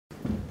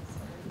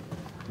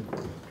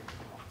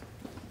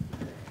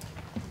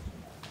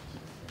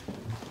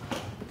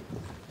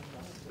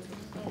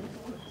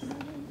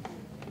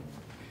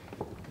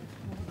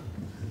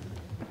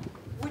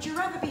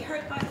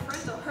hurt by a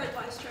friend or hurt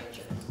by a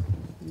stranger?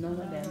 None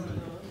of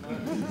them.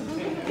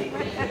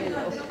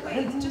 No,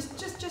 wait,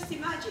 just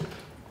imagine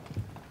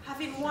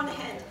having one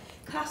hand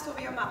clasped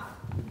over your mouth,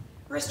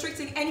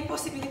 restricting any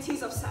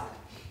possibilities of sound,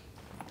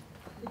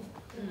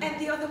 and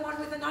the other one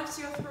with a knife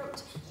to your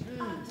throat.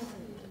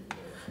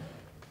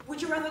 Would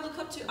you rather look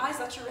up to eyes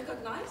that you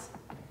recognize,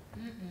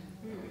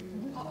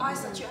 or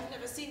eyes that you have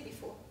never seen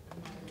before?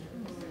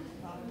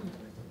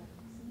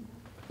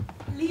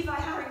 Levi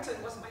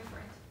Harrington was my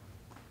friend.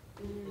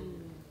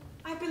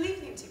 I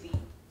believed him to be.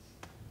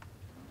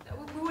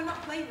 We were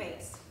not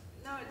playmates.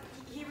 No,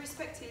 he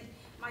respected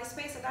my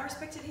space and I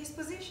respected his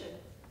position.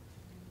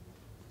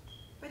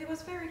 But he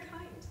was very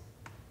kind.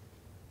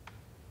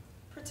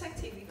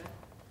 Protective even.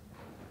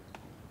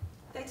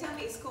 They tell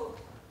me it's called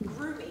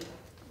grooming.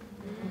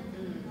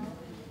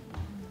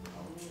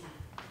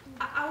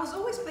 I was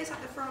always placed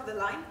at the front of the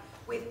line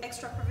with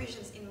extra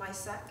provisions in my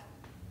sack.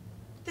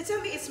 They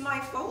tell me it's my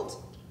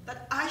fault,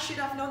 that I should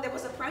have known there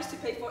was a price to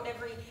pay for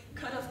every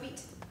cut of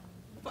meat,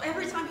 for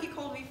every time he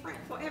called me friend,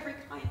 for every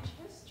kind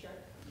gesture.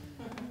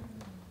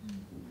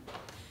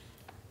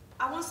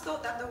 I once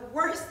thought that the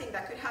worst thing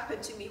that could happen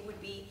to me would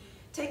be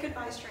taken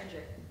by a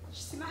stranger.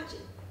 Just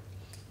imagine,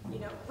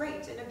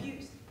 raped and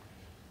abused.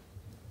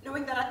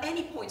 Knowing that at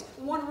any point,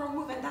 one wrong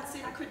move and that's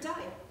it, I could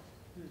die.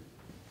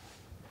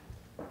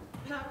 But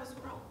I was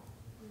wrong.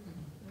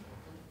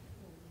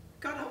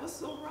 God, I was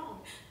so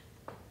wrong.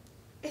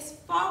 It's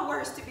far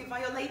worse to be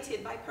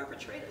violated by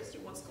perpetrators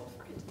you once called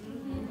friends.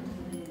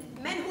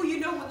 Men who you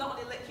know will not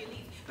only let you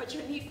leave, but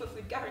your need for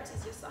food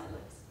guarantees your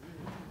silence.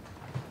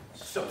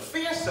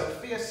 Sophia.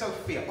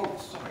 Oh,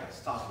 sorry, I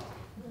startled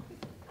you.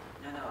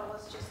 No, I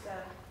was just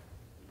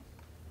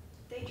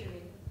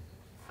daydreaming.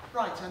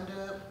 Right, and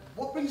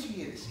what brings you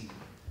here this evening?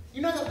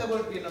 You know that there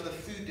won't be another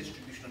food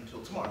distribution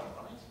until tomorrow,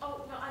 right?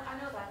 Oh, no, I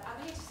know that.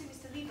 I'm here to see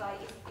Mr. Levi. Is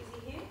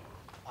he here?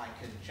 I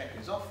can check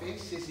his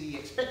office. Is he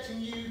expecting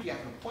you? Do you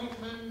have an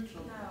appointment?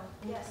 Or...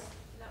 No. Yes.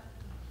 No.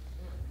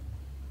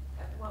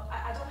 Well,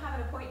 I don't have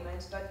an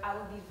appointment, but I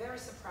would be very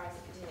surprised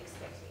if he didn't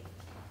expect me.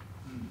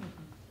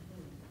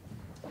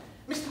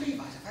 Mr.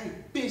 Levi's a very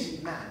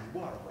busy man.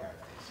 You are aware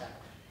of this.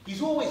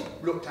 He's always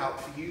looked out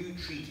for you,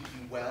 treated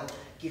you well,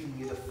 given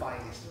you the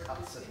finest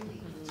cuts of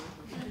meat.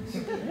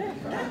 You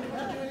don't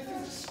want to do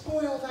anything to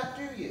spoil that,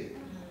 do you?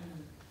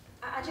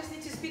 I just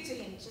need to speak to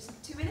him. Just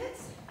 2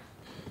 minutes?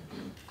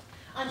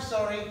 I'm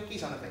sorry,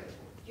 he's unavailable.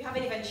 You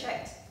haven't even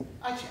checked.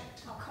 I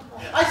checked. Oh, come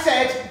on. I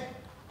said,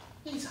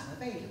 he's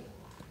unavailable.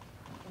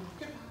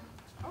 Goodbye.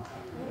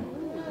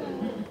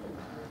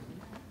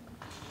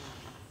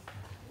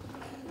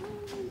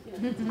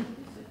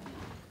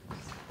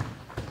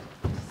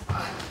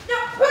 No,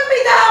 put me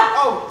down!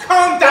 Oh,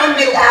 calm down,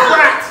 you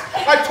brat!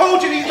 I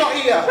told you he's not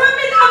here! Put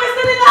me down,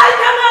 Mr. Levi!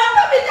 Come on,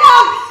 put me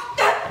down!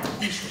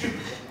 You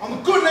stupid. On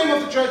the good name of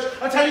the church,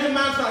 I tell you the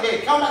man's not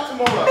here. Come back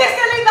tomorrow.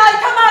 Mr. Levi,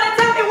 come out and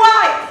tell me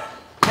why!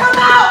 Come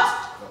out!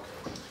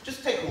 Okay.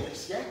 Just take all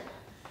this, yeah?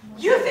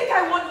 You think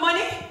I want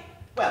money?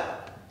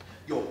 Well,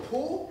 you're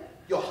poor,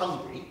 you're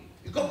hungry,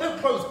 you've got no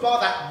clothes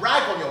bar that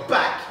rag on your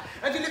back,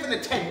 and you live in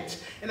a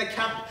tent in a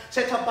camp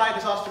set up by a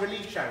disaster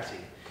relief charity.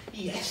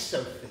 Yes,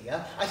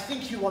 Sophia, I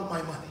think you want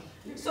my money.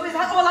 So is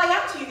that all I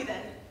am to you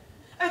then?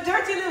 A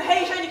dirty little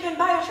Haitian you can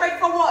buy a trade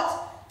for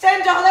what?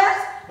 $10?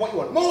 What, you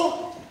want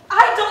more?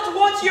 I don't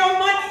want your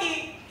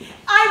money!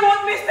 I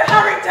want Mr.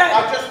 Harrington!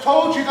 I just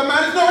told you the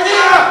man is not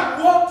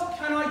here! What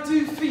can I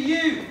do for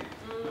you?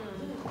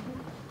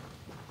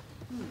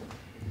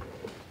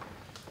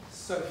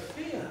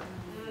 Sophia.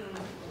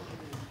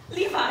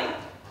 Levi,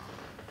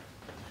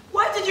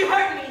 why did you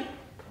hurt me?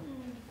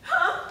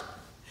 Huh?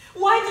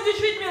 Why did you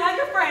treat me like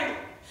a friend?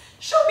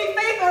 Show me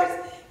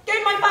favors,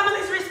 gain my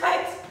family's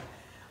respect,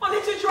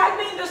 only to drag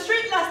me in the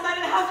street last night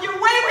and have your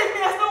way with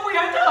me as though we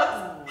are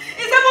dogs.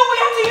 Is that what we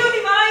are to you,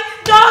 Levi?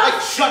 Dogs? Hey,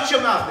 shut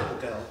your mouth, little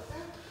girl.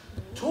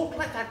 Talk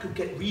like that could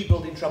get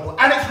Rebuild in trouble,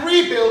 and it's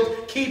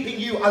Rebuild keeping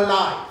you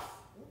alive.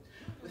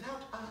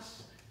 Without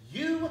us,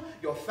 you,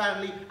 your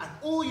family, and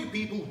all you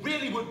people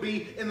really would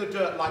be in the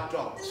dirt like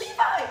dogs.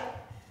 Levi,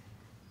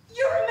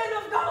 you're a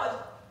man of God.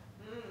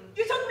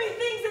 You taught me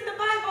things in the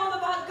Bible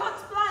about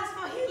God's plans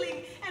for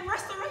healing and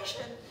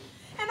restoration.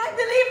 And I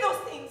believe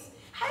those things.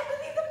 I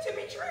believe them to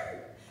be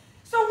true.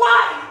 So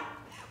why?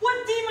 What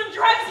demon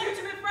drives you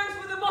to be friends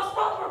with the most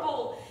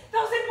vulnerable,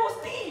 those in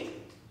most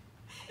need?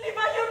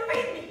 Levi, you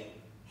paid me.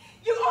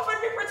 You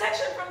offered me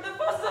protection from the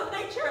forces of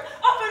nature,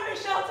 offered me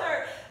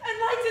shelter,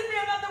 enlightened me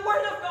about the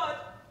word of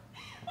God,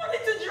 only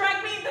to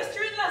drag me in the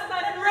street last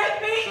night and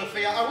rape me.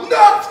 Sophia, I will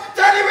not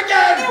tell you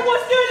again! It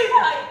was you,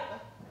 Levi.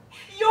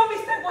 Your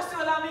mistake was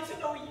to allow me to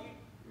know you.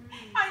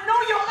 I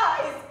know your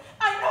eyes,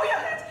 I know your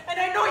head, and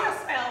I know your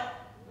smell.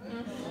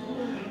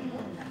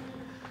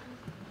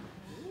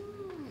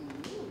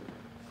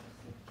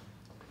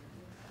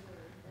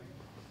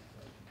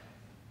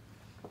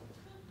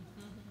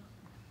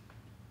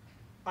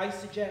 I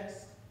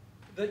suggest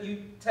that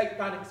you take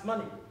Bannock's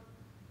money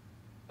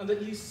and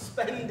that you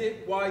spend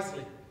it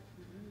wisely.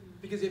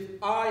 Because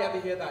if I ever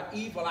hear that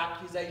evil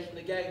accusation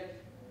again,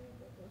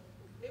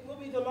 it will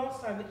be the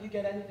last time that you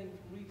get anything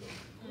from Regal.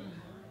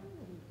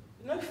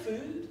 No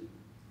food,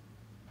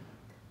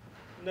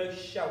 no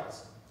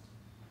shelter.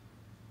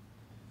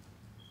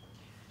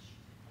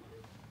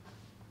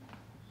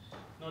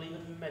 Not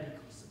even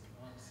medical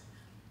supplies.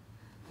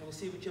 And we'll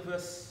see which of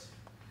us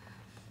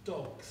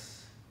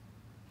dogs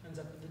ends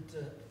up in the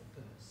dirt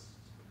first.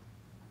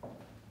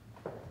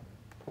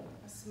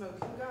 A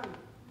smoking gun.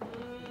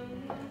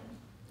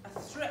 A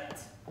threat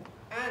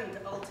and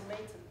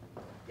ultimatum.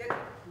 Yet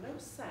no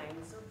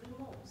signs of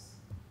remorse.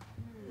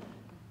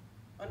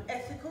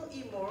 Unethical,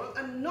 immoral,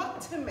 and not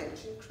to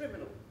mention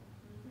criminal.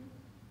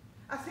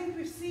 I think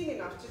we've seen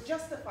enough to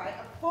justify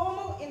a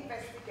formal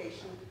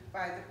investigation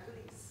by the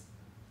police.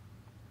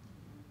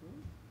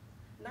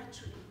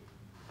 Naturally,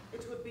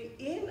 it would be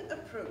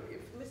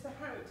inappropriate for Mr.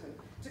 Harrington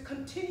to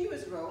continue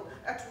his role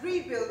at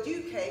Rebuild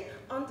UK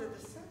under the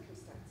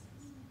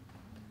circumstances.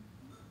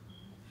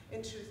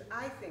 In truth,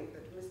 I think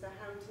that Mr.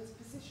 Harrington's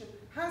position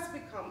has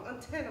become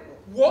untenable.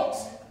 What?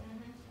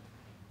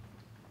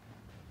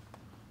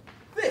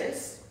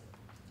 This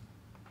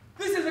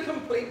is a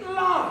complete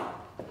lie.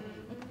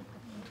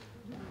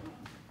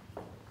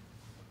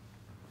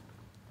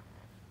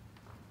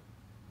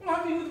 Well,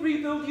 I've been with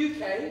Rebuild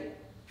UK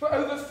for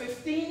over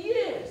 15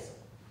 years.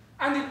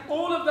 And in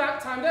all of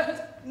that time, there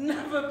has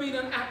never been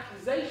an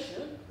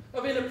accusation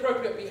of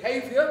inappropriate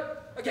behaviour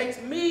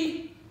against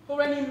me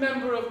or any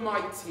member of my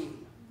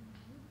team.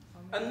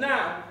 And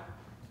now,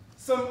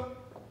 some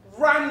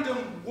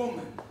random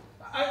woman,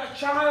 a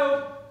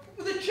child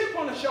with a chip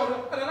on her shoulder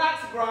and an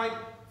axe to grind,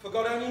 for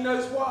God only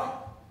knows why.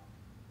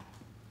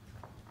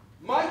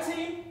 My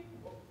team,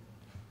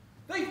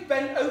 they've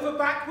bent over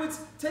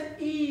backwards to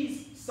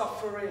ease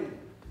suffering.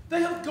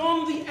 They have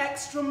gone the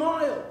extra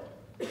mile.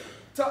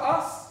 To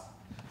us,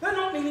 they're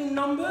not meaning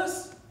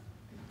numbers.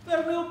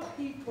 They're real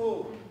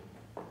people.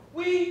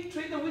 We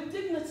treat them with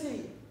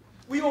dignity.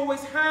 We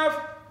always have,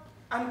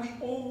 and we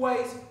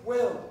always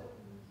will.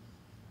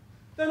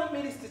 They're not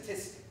merely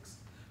statistics.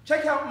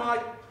 Check out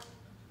my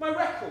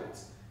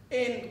records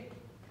in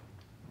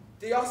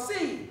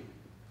DRC,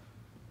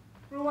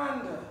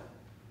 Rwanda,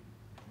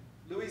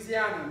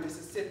 Louisiana,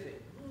 Mississippi.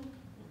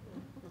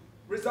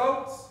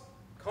 Results,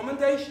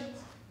 commendations,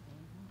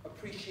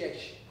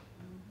 appreciation.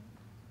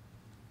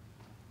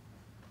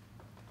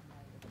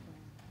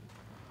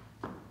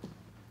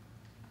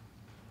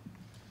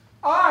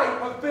 I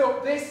have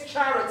built this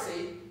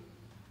charity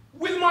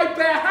with my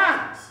bare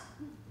hands.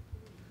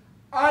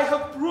 I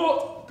have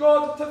brought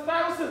God to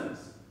thousands.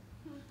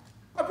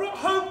 I brought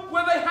hope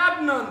where they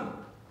had none.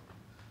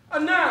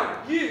 And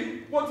now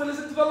you want to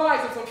listen to the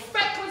lies of some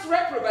feckless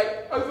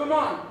reprobate over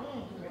mine.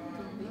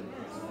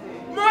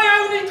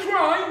 My only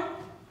crime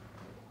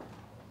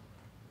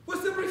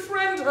was to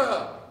befriend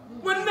her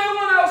when no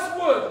one else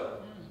would,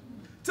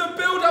 to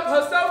build up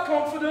her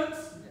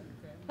self-confidence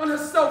and her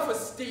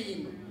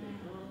self-esteem.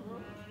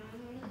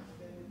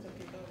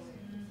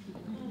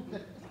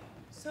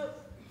 So,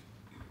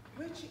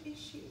 which is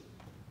she?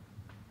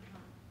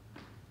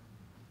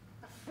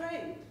 A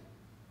friend?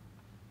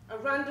 A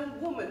random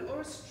woman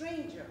or a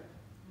stranger?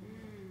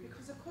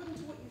 Because according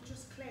to what you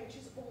just claimed,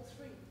 she's all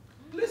three.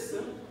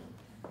 Listen,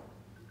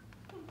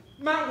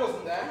 Matt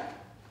wasn't there.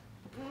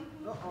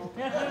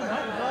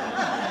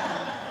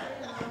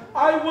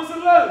 I was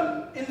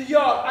alone in the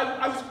yard.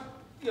 I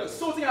was,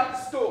 sorting out the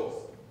stores.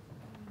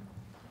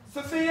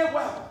 Sophia,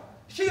 well,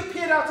 she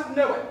appeared out of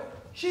nowhere.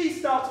 She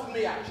startled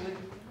me, actually.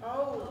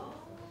 Oh,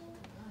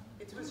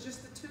 it was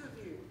just the two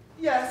of you.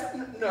 Yes,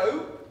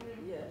 no.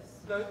 Yes.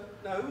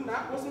 No,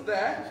 Matt wasn't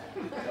there.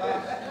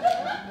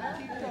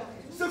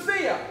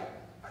 Sophia,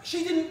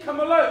 she didn't come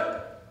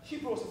alone. She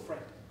brought a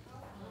friend.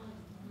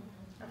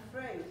 A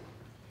friend?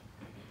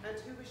 And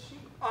who was she?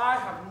 I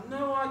have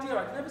no idea.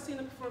 I've never seen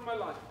her before in my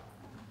life.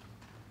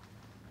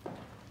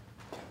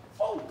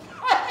 Oh,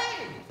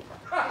 hey!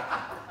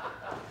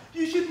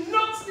 You should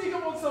not sneak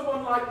up on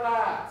someone like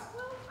that.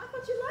 Well, I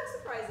thought you liked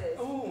surprises.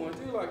 Oh, I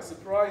do like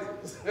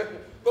surprises.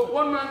 But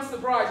one man's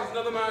surprise is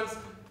another man's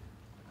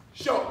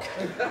shock.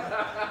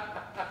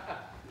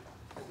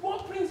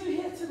 What brings you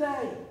here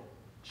today?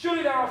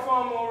 Surely there are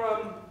far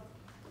more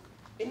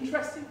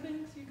interesting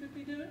things you could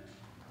be doing?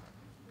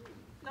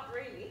 Not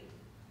really.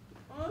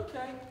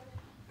 Okay.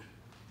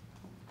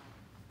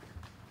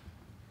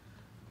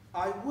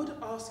 I would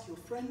ask your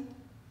friend,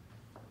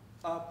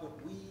 but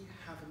we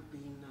haven't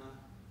been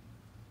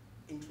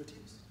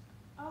introduced.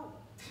 Oh.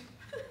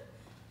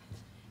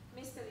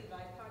 Mr.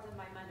 Levi, pardon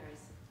my manners.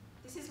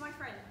 This is my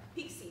friend,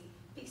 Pixie.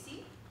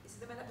 Pixie, this is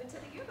the man I've been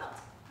telling you about.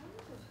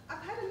 Oh, I've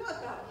heard a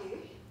lot about you.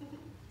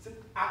 It's an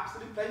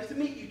absolute pleasure to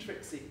meet you,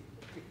 Trixie.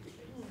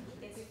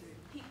 It's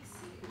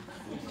Pixie.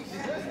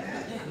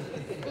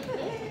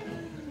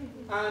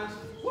 And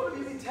what have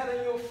you been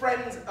telling your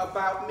friends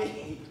about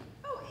me?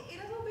 Oh, it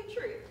has all been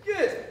true.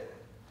 Good.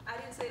 I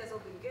didn't say it has all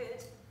been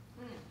good.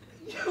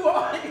 You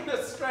are in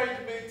a strange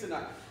mood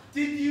tonight.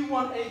 Did you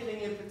want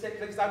anything in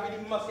particular? Because I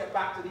really must get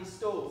back to these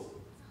stores.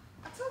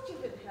 I told you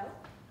it would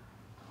help.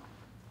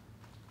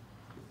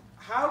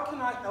 How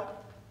can I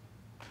help?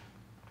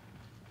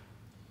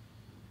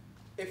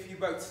 If you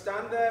both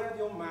stand there with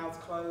your mouths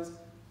closed,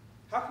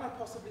 how can I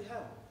possibly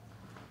help?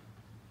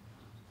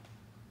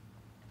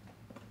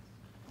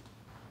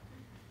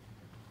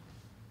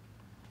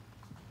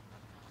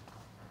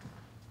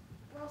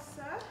 Well,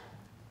 sir,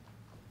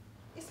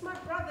 it's my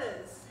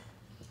brothers.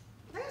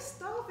 They're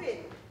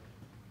starving.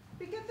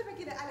 We get the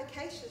regular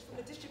allocations from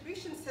the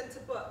distribution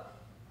centre, but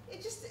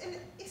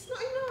it's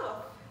not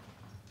enough.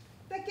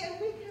 They're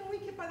getting weaker and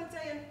weaker by the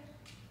day, and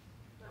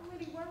I'm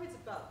really worried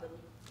about them.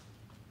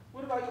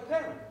 What about your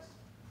parents?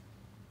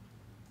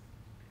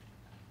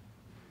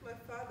 My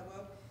father,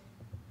 well,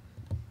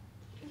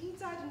 he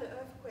died in the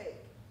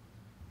earthquake.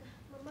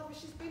 My mother,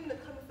 she's been in the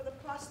coma for the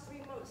past 3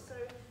 months, so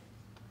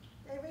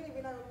they really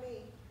rely on me.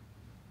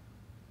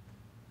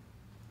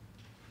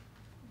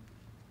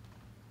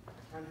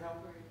 I can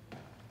help.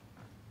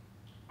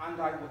 And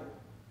I will.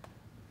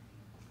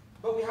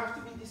 But we have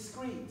to be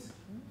discreet.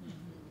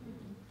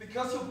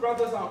 Because your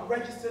brothers aren't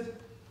registered,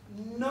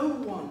 no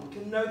one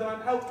can know that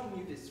I'm helping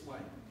you this way.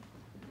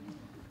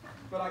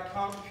 But I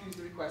can't refuse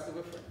the request of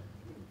a friend.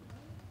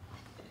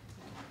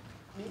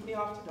 Meet me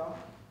after dark.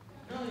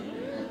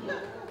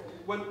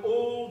 When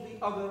all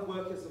the other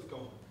workers have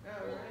gone.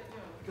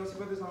 Because your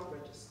brothers aren't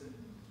registered,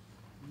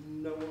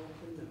 no one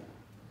can know.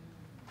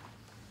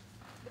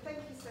 Thank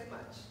you so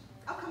much.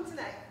 I'll come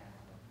tonight.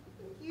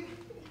 Thank you.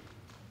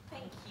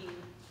 Thank you.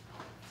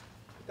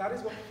 That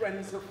is what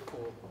friends are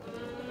for.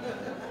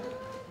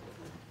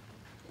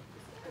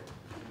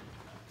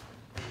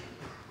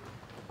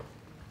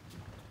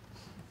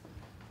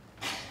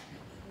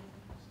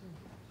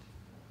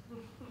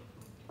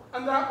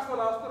 And that was the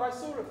last that I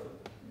saw of them.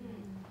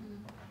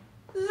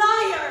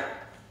 Liar!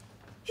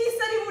 He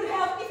said he would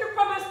help if you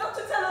promised not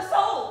to tell a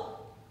soul.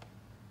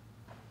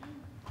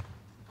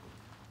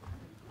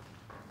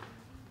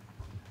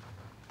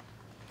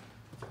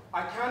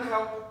 I can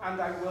help,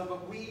 and I will,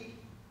 but we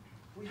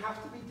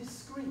have to be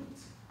discreet.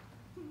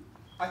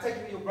 I take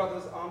it that your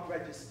brothers aren't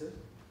registered.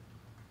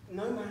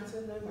 No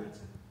matter, no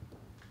matter.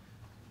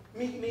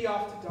 Meet me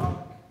after dark,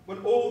 when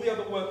all the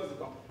other workers are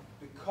gone.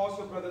 Because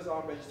your brothers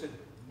aren't registered,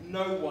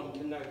 no one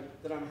can know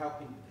that I'm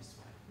helping you this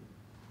way.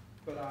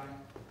 But I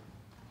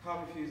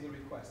can't refuse the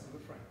request of a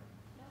friend.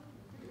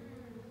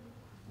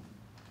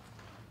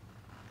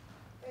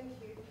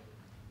 Thank you.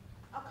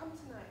 I'll come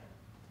tonight.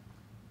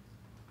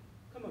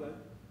 Come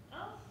alone.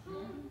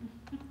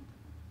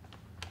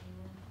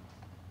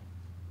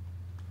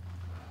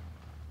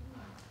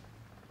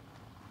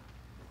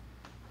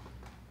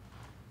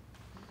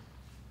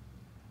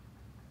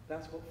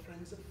 That's what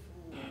friends are for.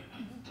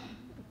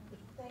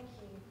 Thank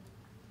you.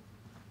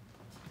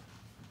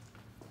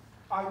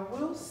 I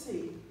will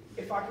see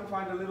if I can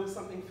find a little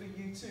something for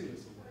you too,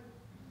 little one.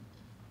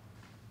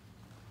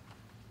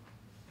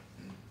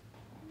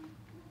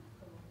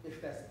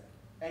 If there's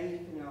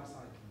anything else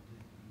I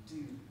can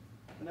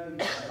do, know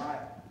you're a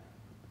liar.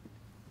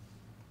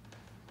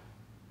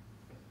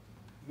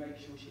 Make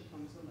sure she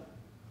comes alone.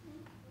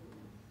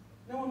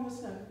 No one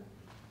must know.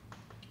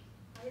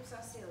 My lips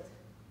are sealed.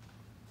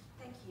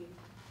 Thank you.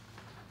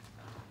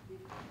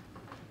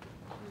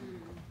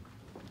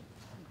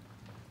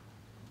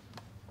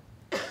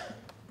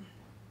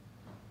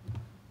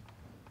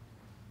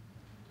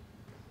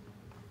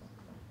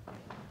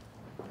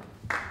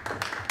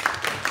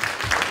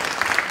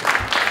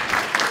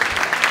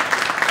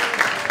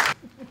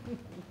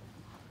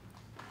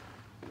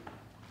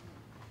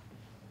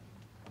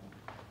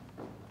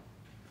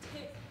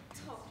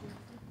 Tick-tock.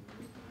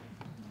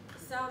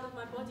 The sound of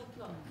my body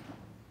clock.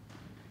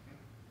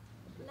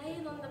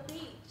 Laying on the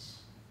beach,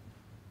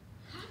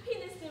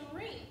 happiness in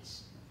reach.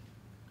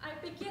 I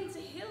begin to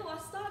heal, I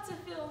start to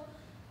feel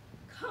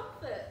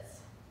comfort.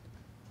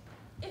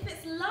 If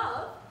it's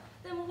love,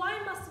 then why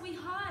must we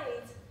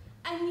hide?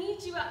 I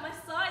need you at my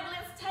side,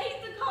 let's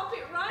take the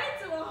carpet ride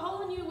to a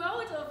whole new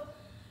world of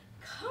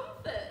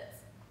comfort.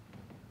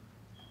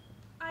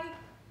 I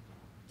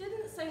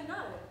didn't say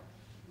no.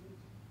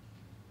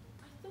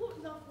 I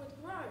thought love would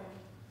grow.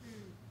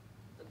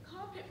 The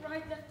carpet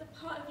ride left a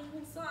part of you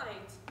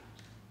inside.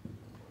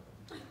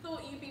 I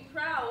thought you'd be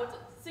proud,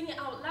 sing it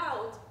out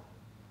loud.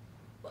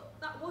 But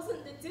that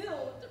wasn't the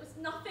deal. There was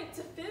nothing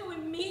to feel.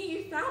 In me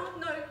you found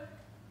no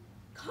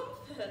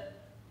comfort.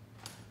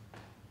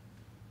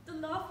 The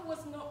love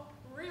was not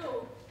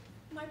real.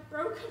 My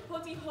broken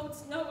body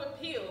holds no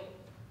appeal.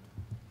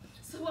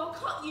 So I'll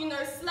cut you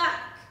no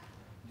slack.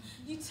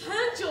 You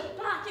turned your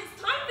back.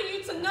 It's time for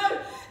you to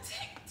know.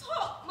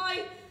 Tick-tock,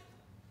 my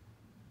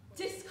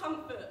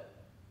discomfort.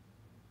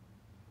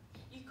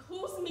 You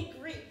caused me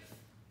grief.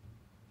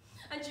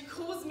 And you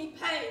caused me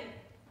pain.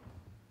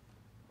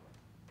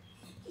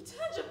 You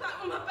turned your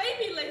back on my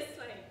baby lay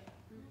slain.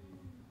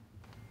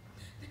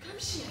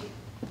 Negotiate.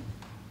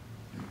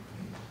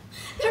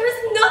 There is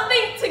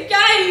nothing to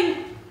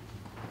gain.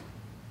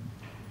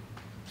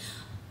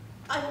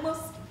 I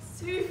must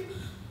soothe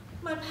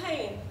my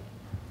pain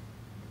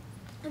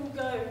and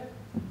go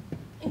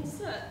in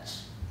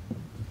search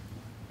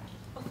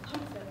of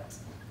comfort.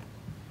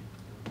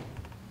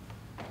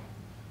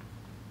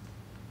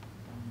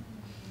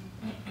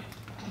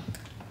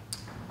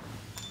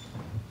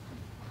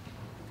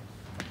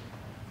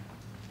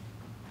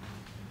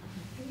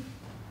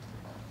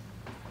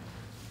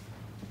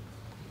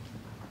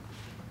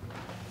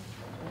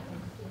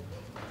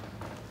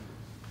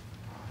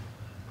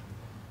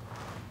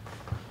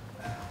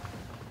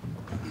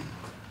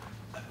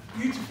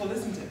 Beautiful,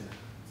 isn't it?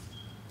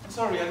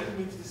 Sorry, I didn't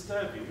mean to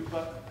disturb you,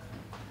 but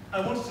I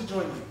wanted to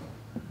join you.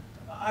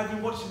 I've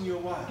been watching you a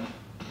while.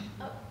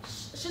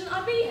 Shouldn't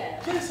I be here?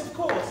 Yes, of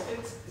course.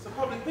 It's a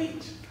public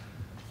beach.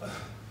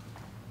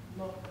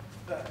 Not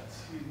that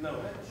you know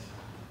it.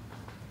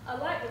 I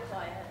like the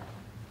quiet.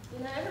 You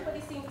know,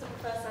 everybody seems to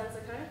prefer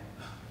Sansaco.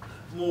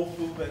 More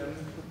fool than.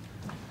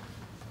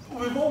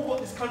 With all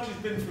what this country's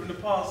been through in the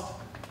past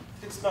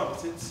 6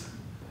 months, it's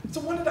a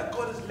wonder that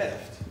God has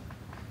left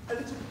a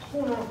little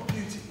corner of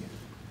beauty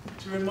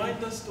to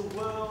remind us the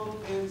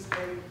world is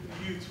a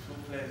beautiful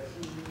place.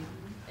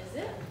 Is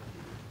it?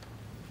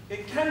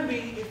 It can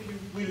be if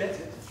we let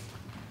it.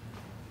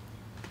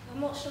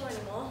 I'm not sure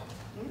anymore.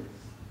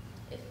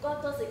 If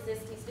God does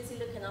exist, he's busy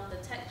looking after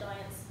tech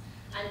giants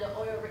and the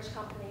oil-rich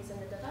companies in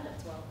the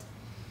developed world.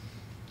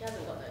 He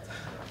hasn't got no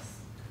time for us.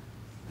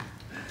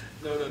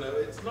 No.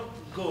 It's not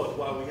God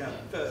why we have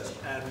third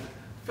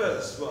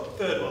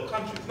world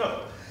countries.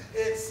 No.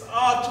 It's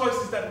our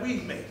choices that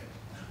we've made.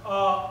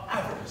 Our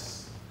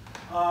avarice,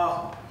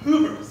 our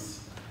hubris,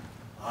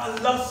 our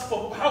lust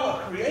for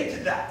power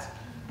created that.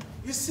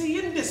 You see,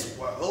 in this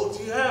world,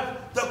 you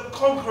have the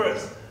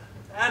conquerors,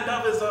 and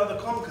others are the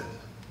conquered.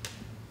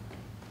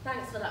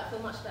 Thanks for that. I feel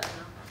much better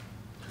now.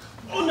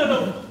 Oh,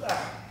 no.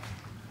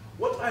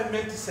 What I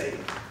meant to say,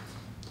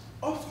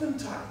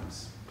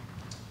 oftentimes,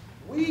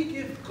 we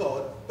give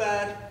God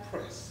bad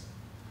press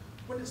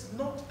when it's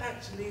not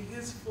actually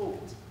his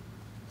fault.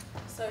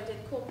 So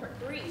did corporate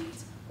greed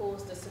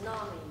cause the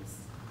tsunamis,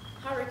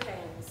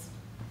 hurricanes,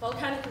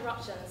 volcanic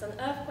eruptions, and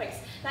earthquakes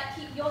that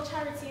keep your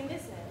charity in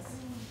business?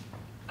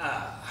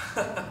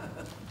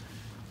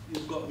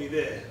 You've got me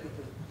there.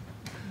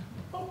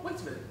 Oh, wait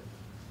a minute.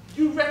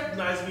 You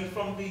recognize me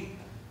from the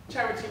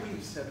Charity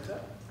Relief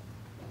Centre?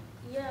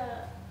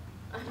 Yeah,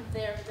 I'm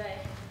there every day.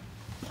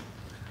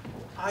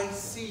 I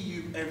see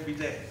you every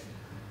day.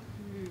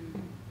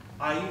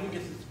 I even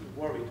get a little bit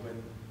worried when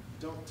you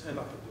don't turn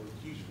up at your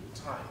usual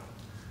time.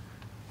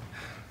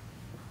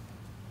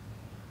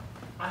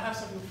 I have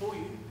something for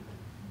you.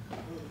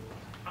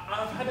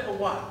 I've had it a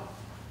while.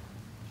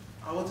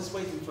 I was just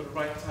waiting for the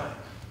right time.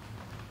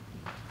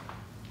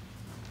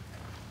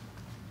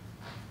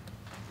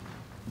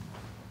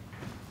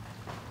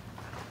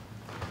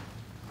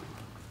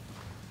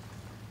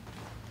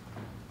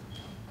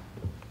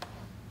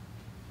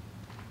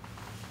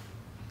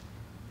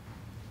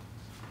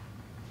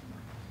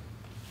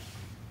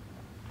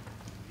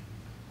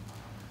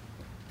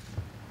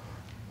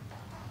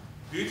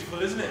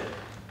 Beautiful, isn't it?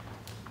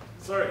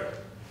 Sorry, I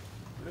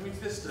didn't mean to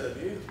disturb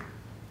you,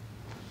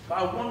 but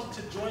I wanted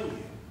to join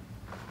you.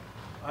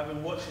 I've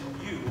been watching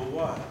you a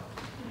while.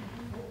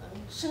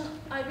 Shouldn't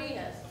I be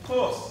here? Of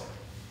course,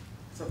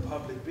 it's a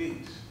public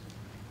beach.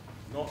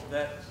 Not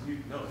that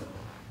you know it.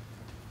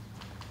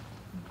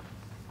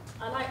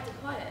 I like the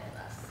quiet.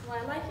 That's why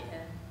I like it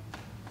here.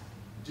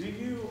 Do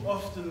you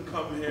often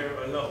come here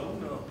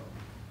alone,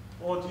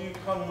 or do you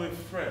come with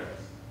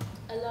friends?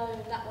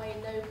 Alone, that way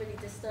nobody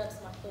disturbs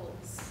my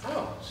thoughts.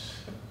 Ouch.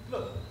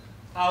 Look,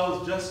 I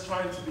was just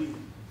trying to be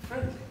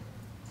friendly.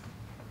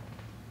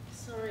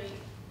 Sorry,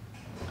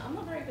 I'm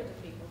not very good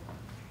with people.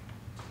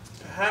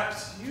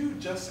 Perhaps you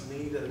just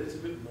need a little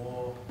bit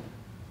more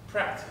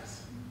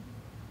practice.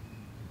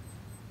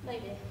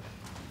 Maybe.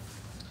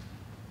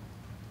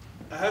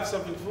 I have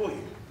something for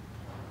you.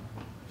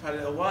 I've had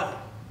it a while.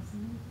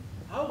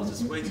 I was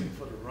just waiting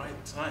for the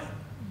right time.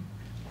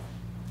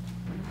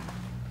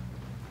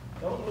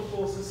 Don't look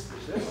all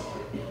suspicious.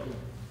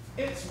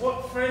 It's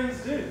what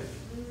friends do.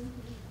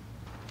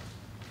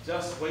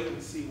 Just wait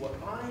and see what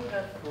I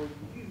have for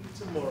you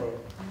tomorrow.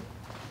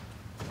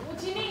 What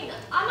do you mean?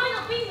 I might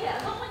not be here. I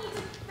don't want you to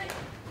think.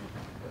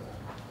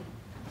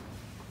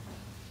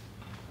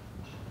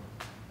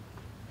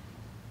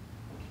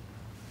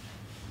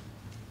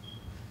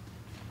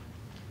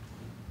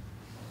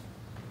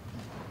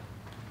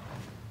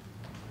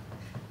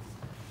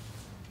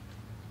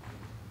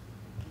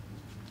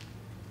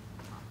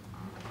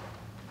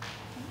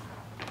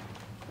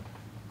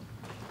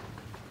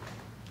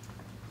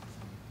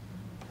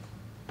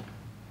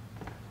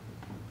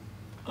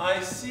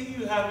 I see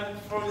you haven't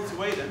thrown it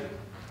away then.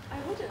 I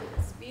wouldn't.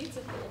 It's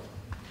beautiful.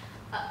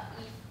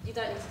 You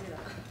don't need to do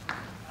that.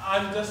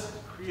 I'm just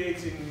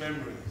creating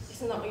memories.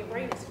 Isn't that what your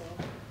brain is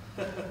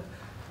for?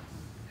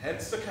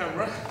 Hence the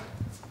camera.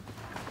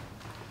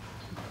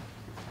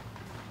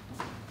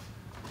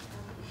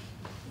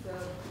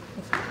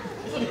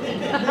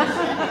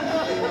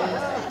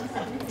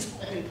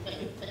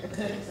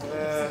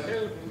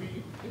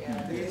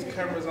 These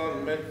cameras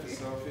aren't meant for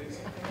selfies.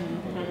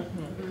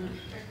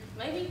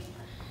 Maybe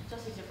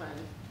just use your phone.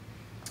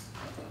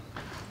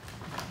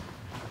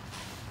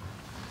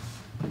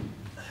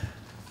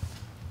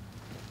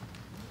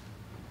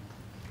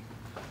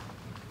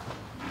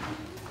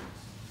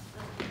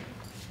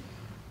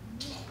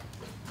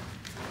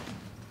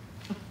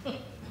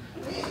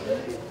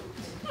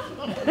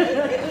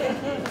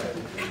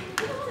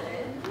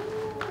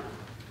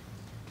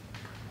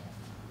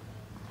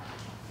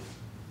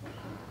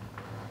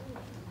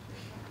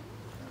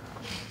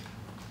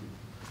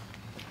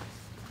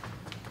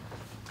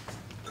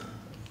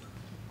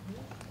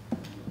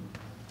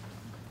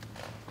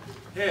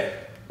 Here,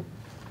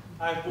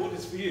 I bought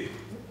this for you.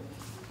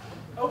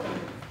 Open it.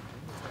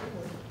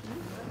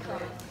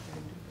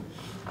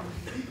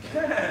 You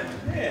can,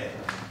 here.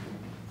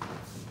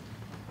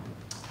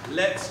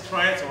 Let's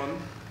try it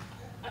on.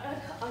 I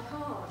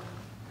can't.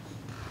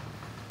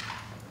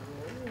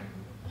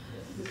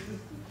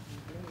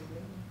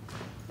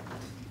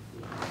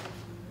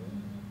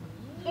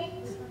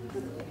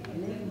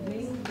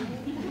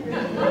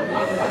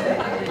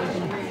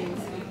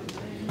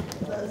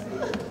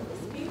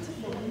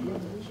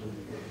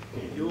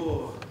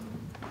 You're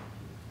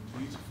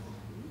beautiful.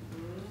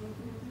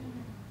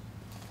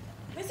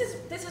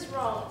 This is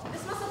wrong.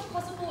 This must have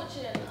cost a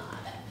fortune.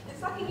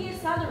 It's like a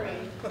year's salary.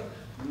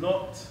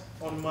 Not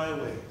on my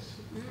wage.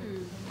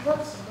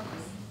 But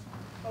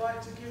I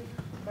like to give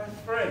my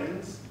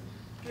friends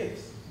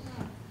gifts.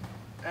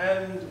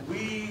 And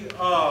we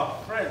are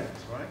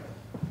friends, right?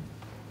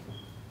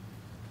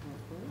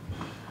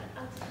 I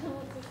don't know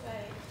what to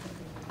say.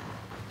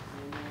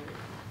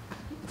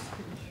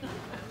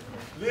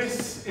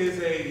 This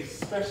is a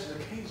special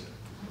occasion.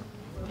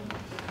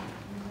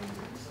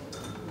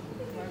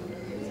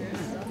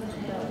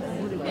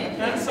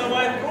 And so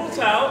I brought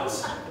out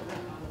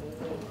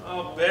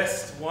our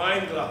best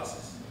wine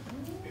glasses.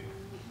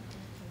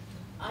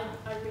 I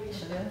really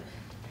shouldn't.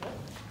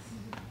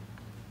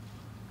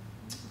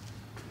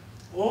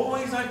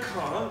 Always I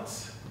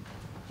can't,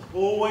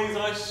 always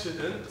I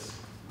shouldn't.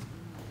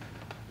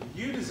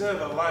 You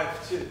deserve a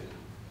life too.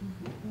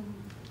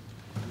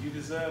 You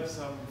deserve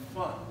some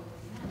fun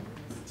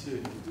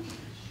too.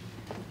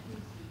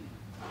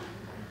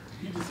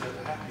 You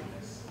deserve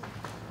happiness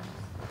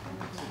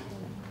too.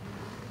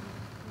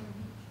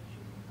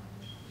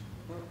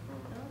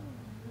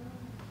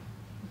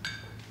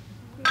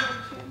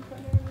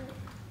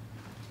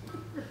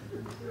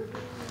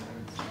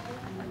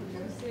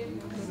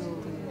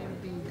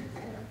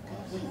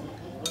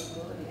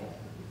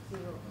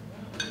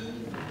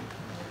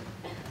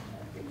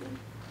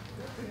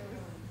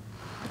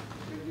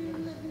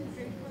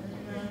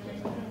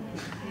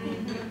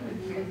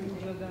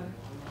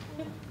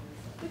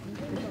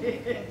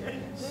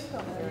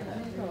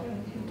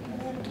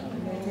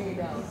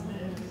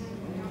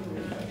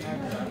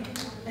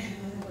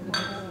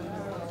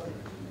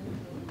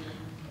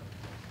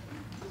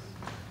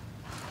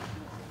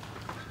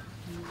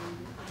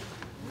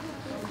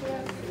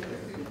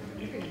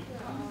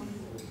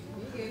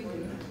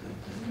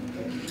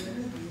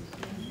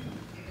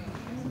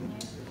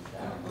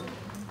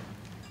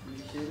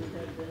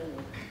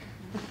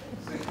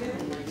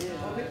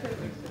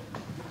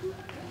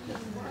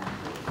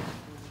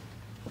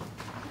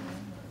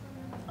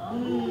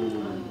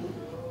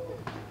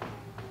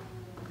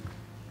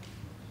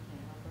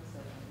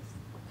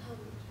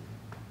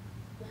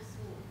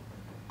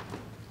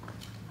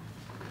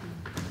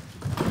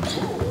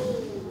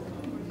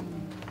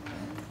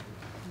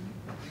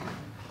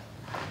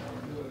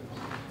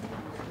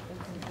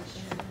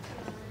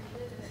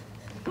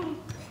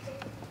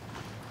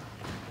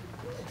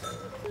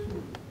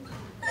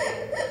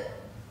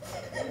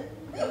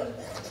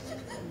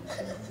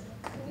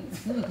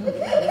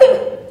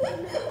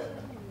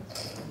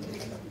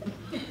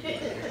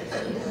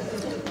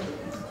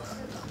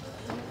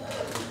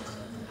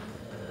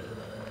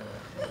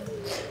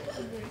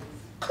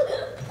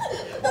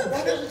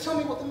 Why don't you tell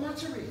me what the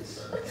matter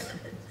is?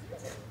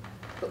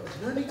 Look,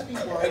 there's no need to be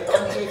worried.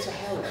 I'm here to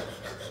help.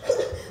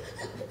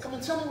 Come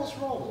and tell me what's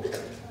wrong.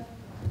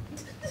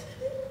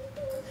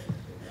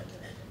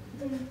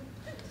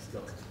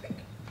 Look,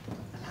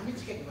 allow me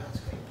to get you out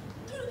of here.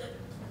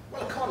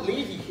 Well, I can't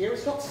leave you here.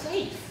 It's not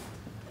safe.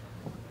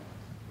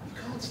 You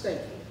can't stay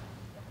here.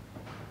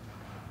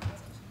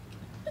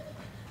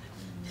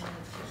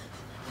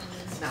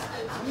 Now,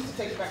 allow me to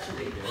take you back to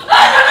reading.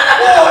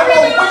 Oh,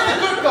 we're the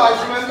good guys,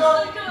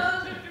 remember?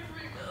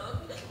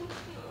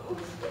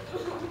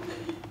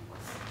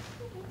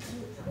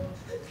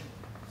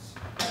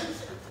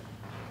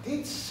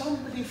 Did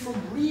somebody from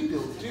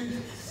Rebuild do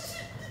this?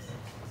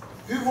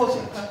 Who was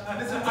it?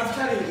 Listen, I'm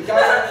telling you, the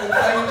guy who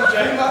playing the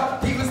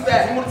Jenga, he was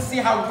there. He wanted to see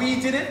how we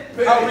did it,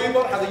 how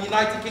Rebuild, how the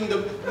United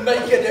Kingdom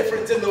make a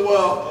difference in the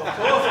world. Of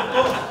course, of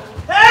course.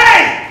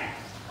 Hey!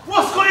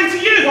 What's got into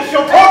you? What's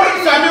your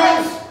problem,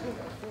 Samuels?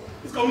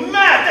 It's gone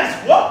mad,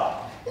 that's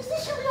what? Is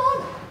this who we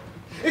are?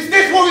 Is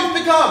this what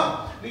we've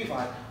become?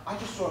 Levi, I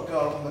just saw a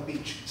girl on the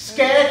beach,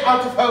 scared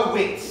out of her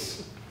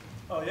wits.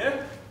 Oh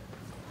yeah?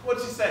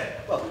 What'd she say?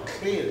 Well,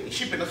 clearly,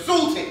 she'd been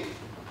assaulted.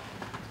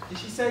 Did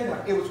she say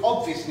that? It was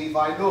obvious,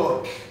 Levi,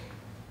 look.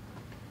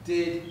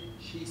 Did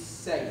she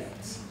say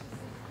it?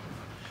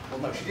 Well,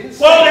 no, she didn't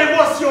say Well, it. then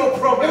what's your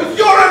problem? It was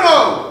your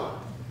MO!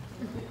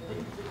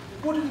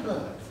 Wooden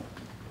bird.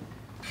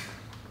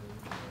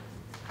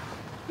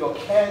 You're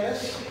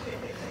careless,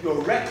 you're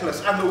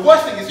reckless, and the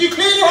worst thing is you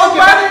clearly don't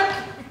give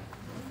a...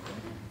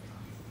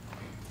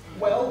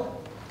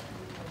 Well,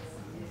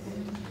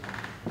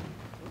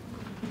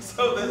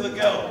 So there's a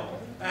girl,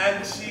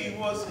 and she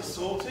was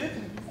assaulted?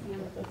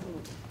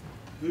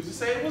 Who's to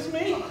say it was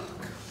me?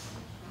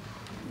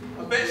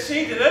 I bet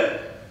she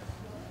didn't.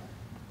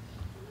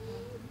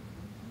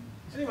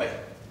 Anyway,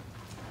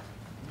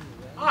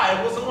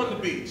 I wasn't on the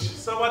beach,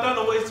 so I don't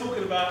know what he's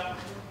talking about.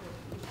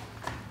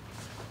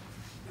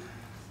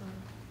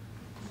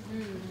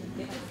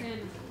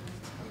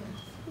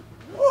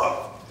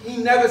 What? He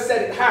never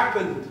said it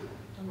happened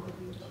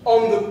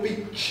on the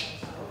beach.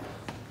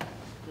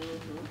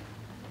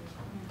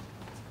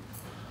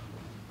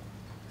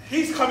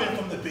 He's coming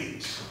from the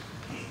beach.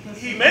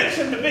 He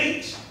mentioned the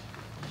beach.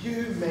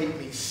 You made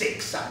me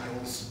sick,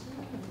 Samuels.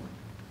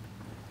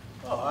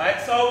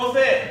 Alright, so I was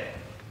there.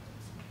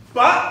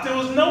 But there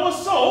was no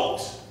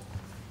assault.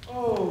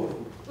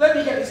 Oh, let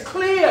me get this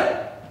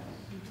clear.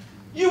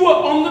 You were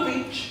on the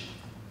beach.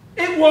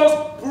 It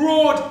was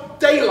broad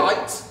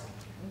daylight.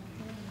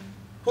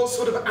 What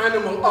sort of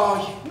animal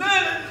are you?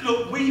 No,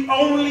 look, we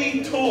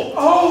only talked.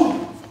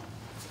 Oh!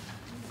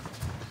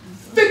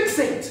 Fix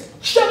it!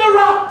 Shut her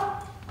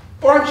up!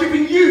 Or I'm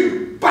shipping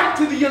you back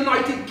to the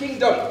United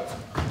Kingdom.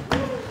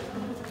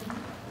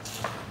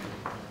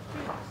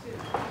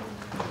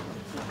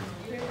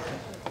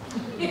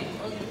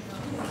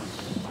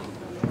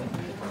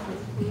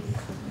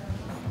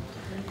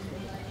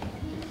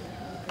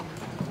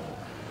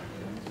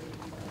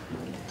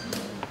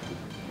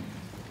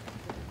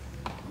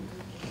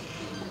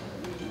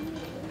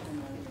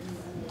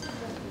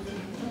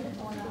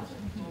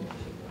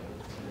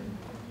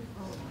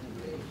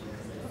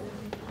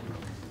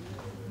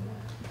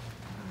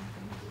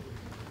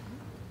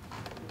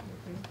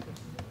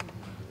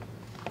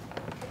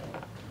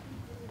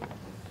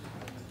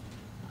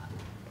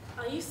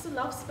 I used to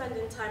love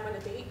spending time on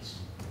the beach.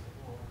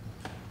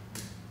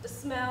 The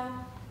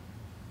smell,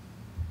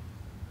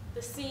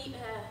 the sea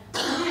air,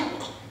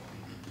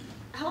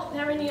 out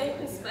there in the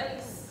open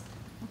space.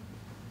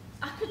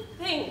 I could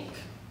think,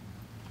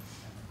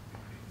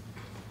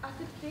 I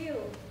could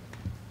feel,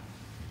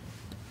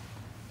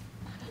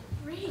 I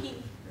could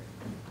breathe.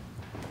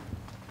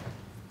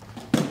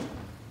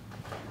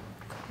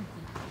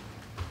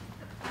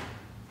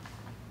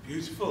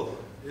 Beautiful,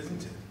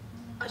 isn't it?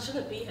 I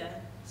shouldn't be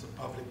here. It's a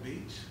public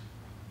beach.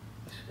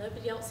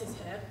 Nobody else is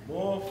here.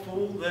 More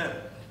fool them.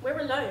 We're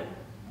alone.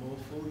 More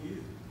fool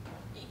you.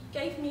 You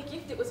gave me a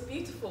gift, it was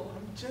beautiful.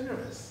 I'm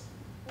generous.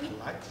 I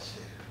like to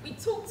share. We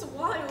talked a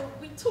while,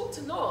 we talked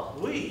a lot.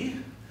 We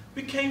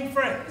became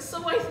friends.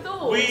 So I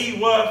thought. We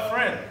were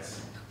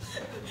friends.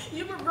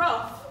 You were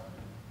rough.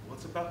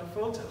 What about the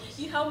photos?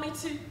 You held me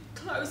too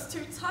close,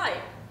 too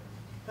tight.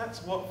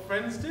 That's what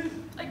friends do.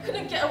 I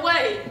couldn't get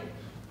away.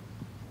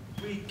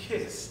 We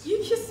kissed. You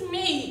kissed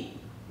me.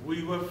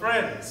 We were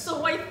friends.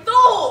 So I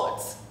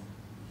thought.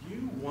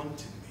 You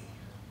wanted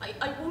me.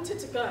 I wanted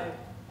to go.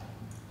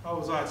 How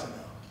was I to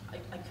know?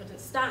 I couldn't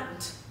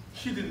stand.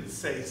 You didn't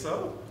say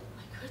so.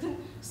 I couldn't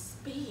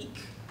speak.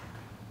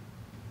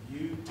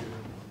 You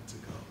didn't want to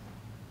go.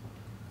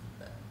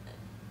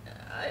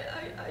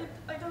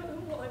 I don't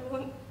know what I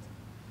want.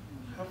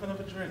 Have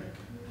another drink.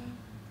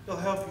 It'll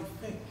help you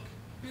think.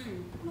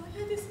 My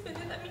head is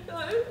spinning, let me go.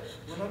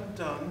 When I'm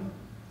done,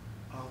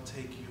 I'll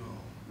take you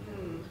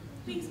home.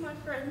 Please, my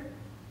friend,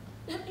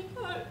 let me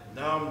go.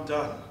 Now I'm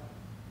done.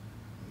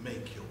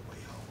 Make your way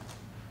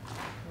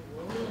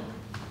home.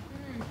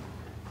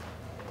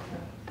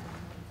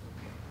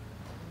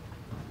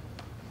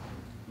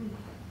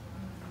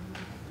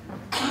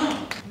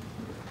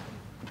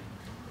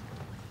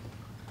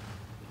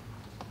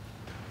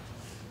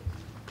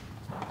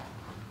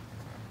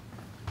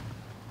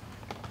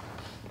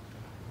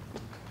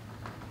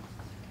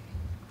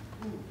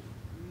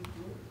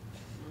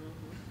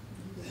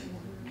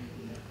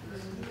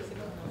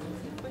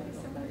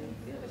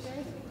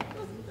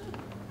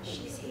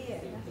 She's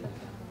here.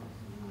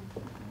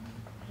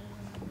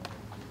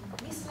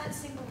 Miss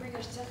Lansing will bring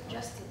her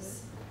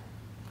justice.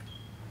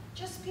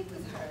 Just speak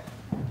with her.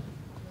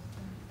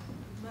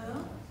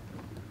 Merle?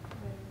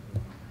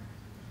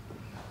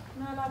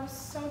 Merle, I was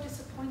so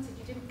disappointed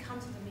you didn't come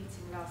to the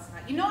meeting last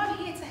night. You know I'm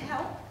here to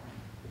help.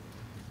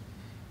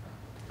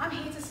 I'm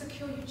here to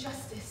secure you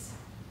justice.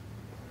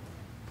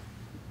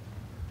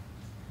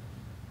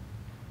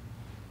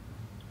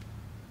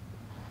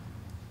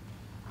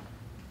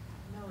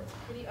 No, it's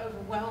pretty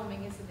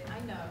overwhelming, isn't it? I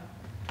know.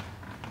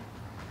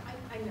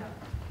 I know.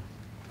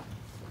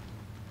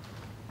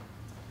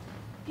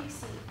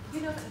 Pixie,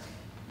 you know...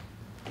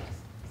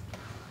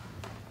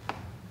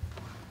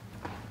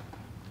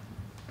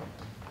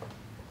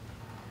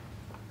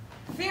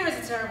 Fear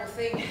is a terrible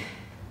thing.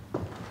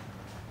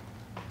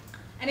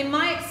 And in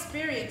my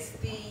experience,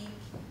 the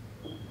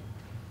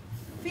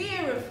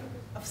fear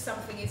of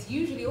something is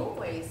usually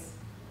always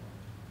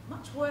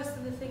much worse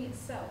than the thing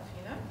itself,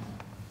 you know?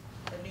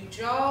 A new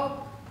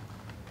job,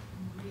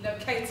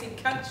 relocating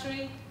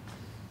country,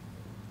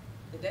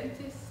 the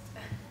dentist.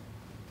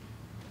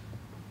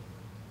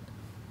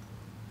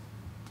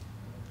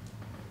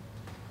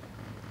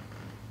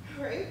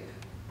 Rape?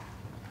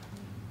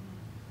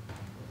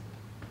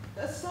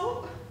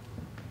 Assault?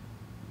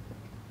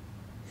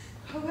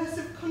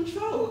 Coercive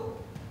control?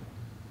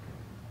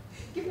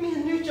 Give me a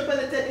new job at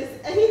the dentist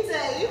any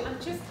day.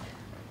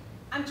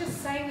 I'm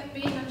just saying that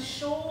being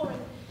unsure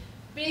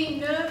being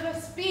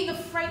nervous, being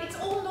afraid. It's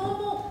all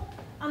normal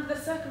under the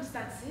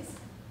circumstances.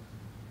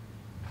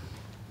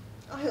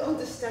 I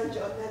understand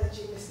your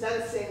analogy, Miss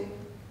Lansing.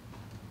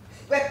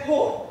 We're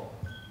poor.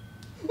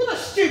 We're not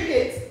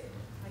stupid.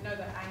 I know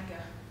that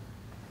anger.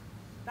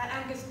 That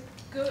anger's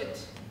good.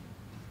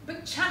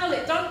 But channel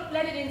it. Don't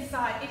let it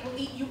inside. It will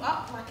eat you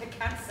up like a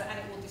cancer and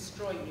it will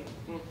destroy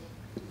you.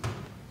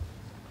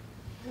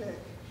 Look,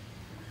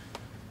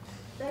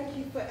 thank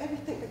you for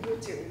everything that you're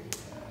doing.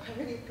 I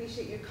really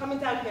appreciate you coming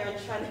down here and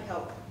trying to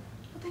help.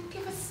 Well, then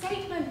give a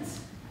statement.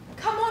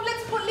 Come on,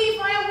 let's put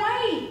Levi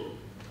away.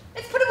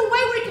 Let's put him away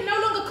where he can no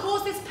longer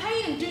cause this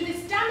pain and do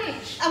this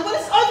damage. And when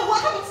it's over,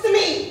 what happens to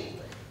me?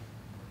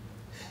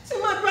 To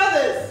my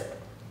brothers?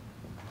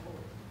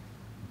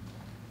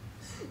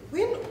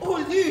 Win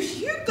or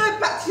lose, you go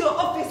back to your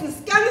office and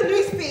scan the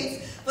news feeds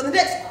for the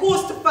next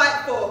cause to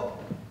fight for.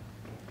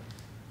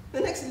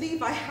 The next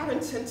Levi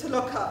Harrington to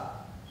lock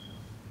up.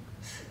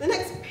 The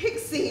next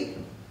Pixie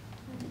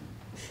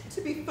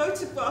to be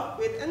photographed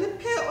with and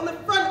appear on the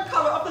front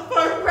cover of the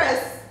foreign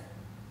press.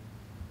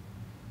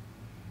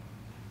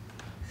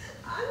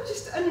 I'm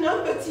just a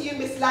number to you,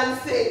 Miss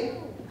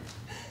Lansing.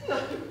 No,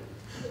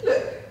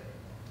 look.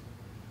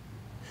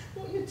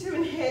 What you're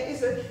doing here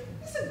is a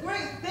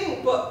great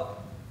thing, but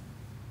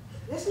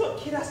let's not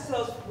kid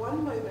ourselves for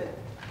one moment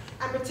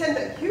and pretend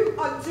that you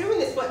are doing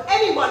this for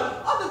anyone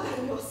other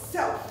than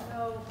yourself.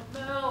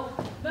 No,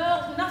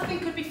 nothing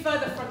could be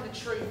further from the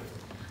truth.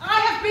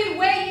 I have been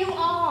where you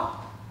are.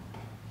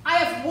 I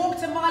have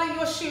walked a mile in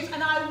your shoes,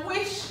 and I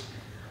wish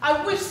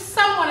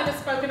someone had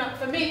spoken up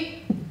for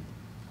me.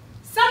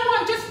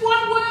 Someone, just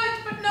one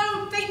word, but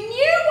no, they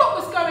knew what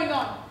was going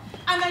on,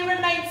 and they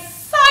remained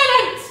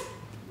silent.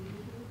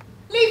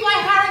 Levi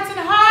Harrington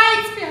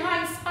hides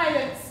behind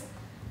silence.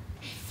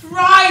 He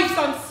thrives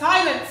on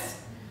silence.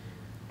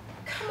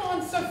 Come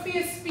on,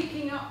 Sophia,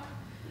 speaking up.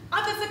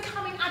 Others are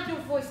coming at your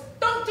voice.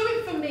 Don't do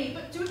it for me,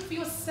 but do it for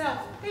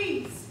yourself,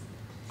 please.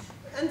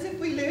 And if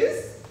we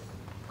lose?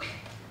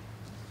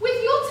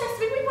 With your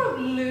testimony, we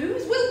won't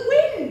lose. We'll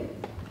win.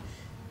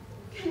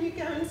 Can you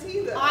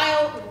guarantee that?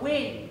 I'll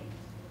win.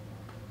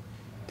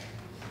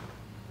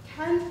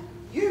 Can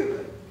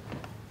you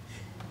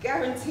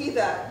guarantee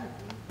that?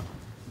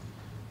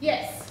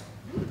 Yes.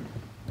 And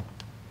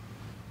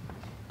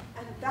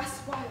that's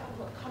why I'm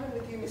not coming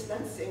with you, Miss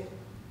Lansing.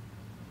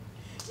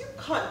 You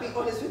can't be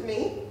honest with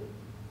me.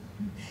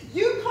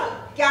 You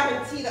can't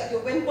guarantee that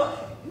you'll win,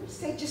 but you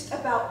say just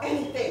about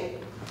anything.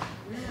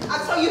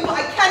 I'll tell you what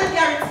I can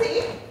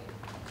guarantee.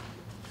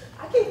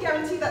 I can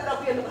guarantee that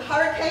there'll be another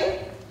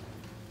hurricane.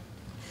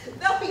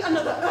 There'll be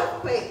another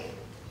earthquake.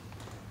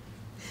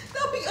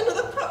 There'll be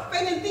another crop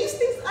failure, and these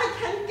things I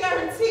can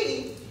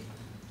guarantee.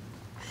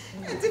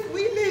 And if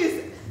we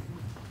lose,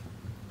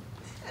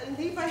 and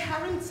Levi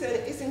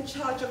Harrington is in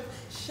charge of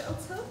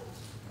shelter,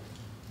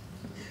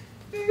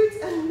 food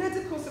and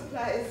medical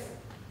supplies,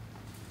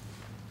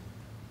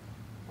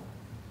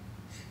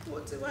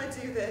 what do I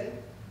do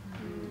then?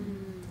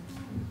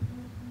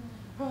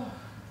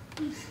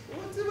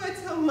 What do I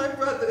tell my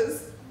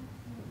brothers?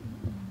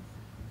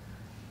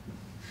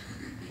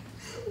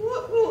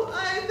 What will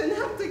I then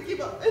have to give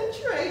up and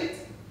trade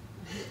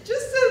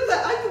just so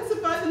that I can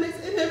survive the next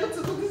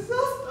inevitable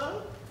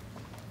disaster?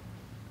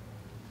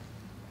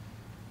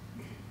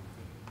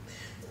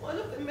 One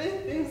of the many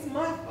things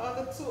my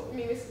father taught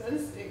me, Miss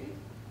Lansing,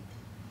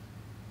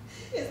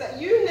 is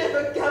that you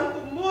never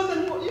gamble more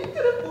than what you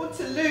can afford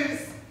to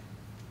lose.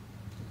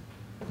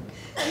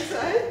 And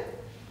so,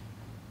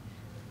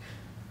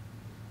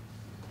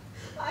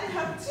 I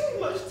have too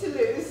much to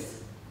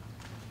lose.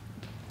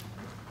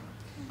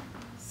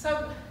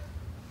 So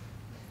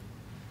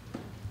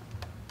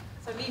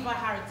Levi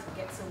Harrington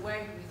gets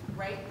away with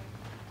rape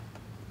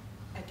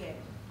again,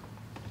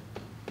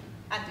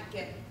 and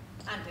again,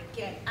 and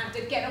again, and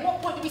again. At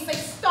what point do we say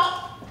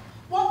stop?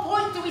 What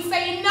point do we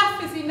say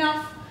enough is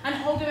enough and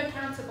hold him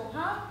accountable,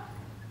 huh?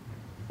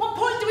 What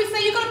point do we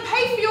say you've got to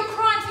pay for your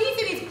crimes? He's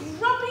in his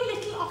grubby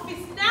little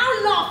office now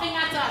laughing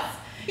at us.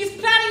 He's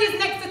planning his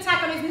next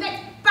attack on his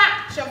next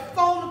batch of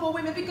vulnerable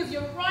women, because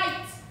you're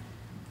right.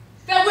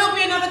 There will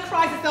be another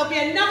crisis, there'll be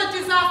another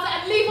disaster,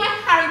 and Levi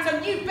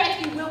Harrington, you bet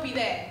he will be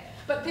there.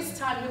 But this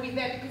time he'll be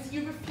there because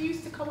you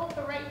refuse to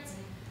cooperate.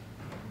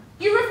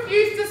 You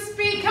refuse to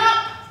speak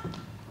up.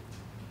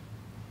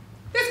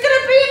 There's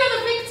going to be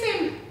another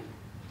victim.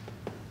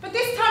 But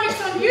this time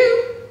it's on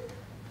you.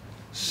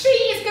 She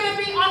is going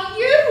to be on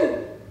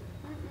you.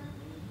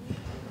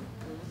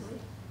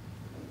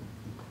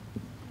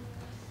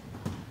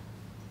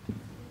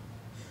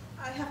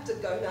 I have to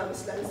go now,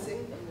 Miss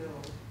Lansing.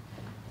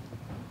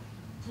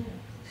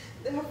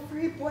 There are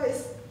 3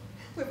 boys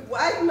with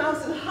wide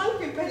mouths and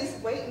hungry bellies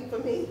waiting for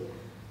me.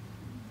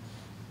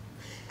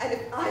 And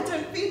if I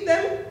don't feed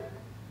them,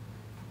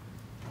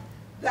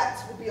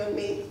 that will be on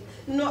me,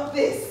 not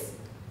this.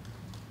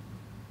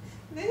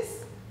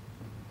 This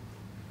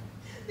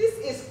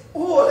is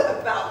all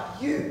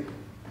about you.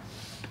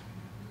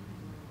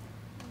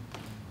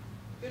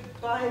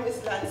 Goodbye,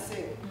 Miss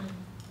Lansing.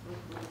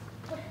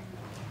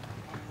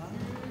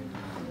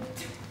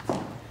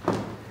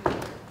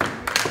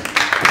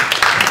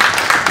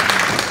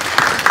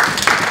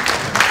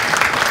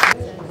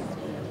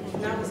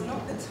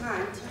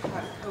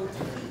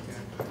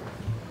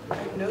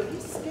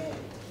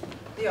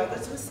 The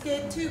others were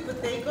scared too,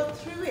 but they got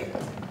through it.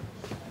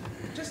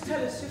 Just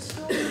tell us your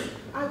story.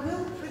 I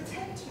will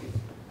protect you.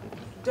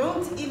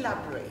 Don't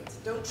elaborate.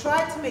 Don't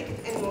try to make it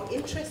any more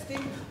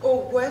interesting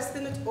or worse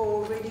than it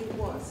already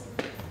was.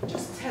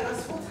 Just tell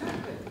us what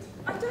happened.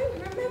 I don't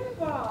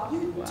remember.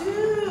 You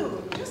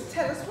do. Just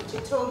tell us what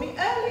you told me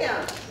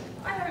earlier.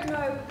 I don't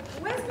know.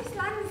 Where's Miss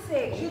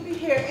Lansing? She'll be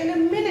here in a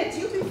minute.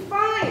 You'll be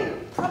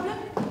fine. Problem?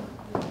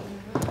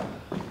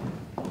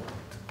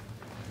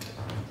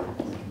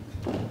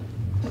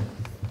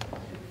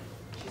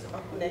 She's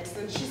up next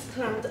and she's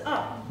climbed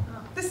up.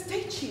 The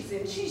state she's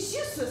in, she's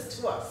useless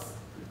to us.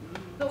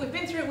 Look, we've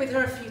been through it with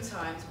her a few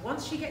times.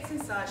 Once she gets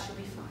inside, she'll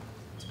be fine.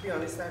 To be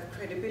honest, I have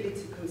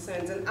credibility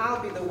concerns and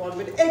I'll be the one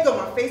with egg on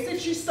my face if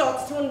she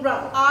starts to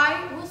unravel.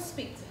 I will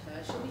speak to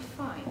her. She'll be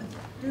fine.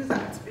 Do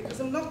that because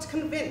I'm not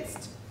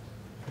convinced.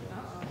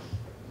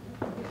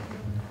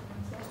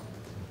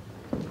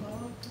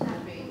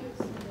 Abby.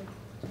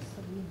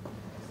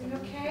 Everything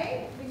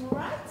okay? Everything all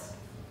right?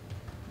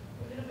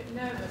 A little bit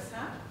nervous,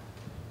 huh?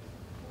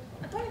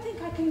 I don't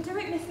think I can do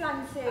it, Miss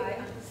Lansing. I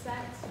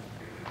understand.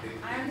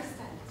 I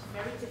understand. It's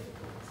very difficult.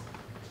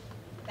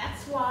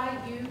 That's why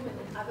you and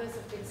the others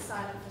have been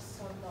silent for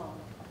so long.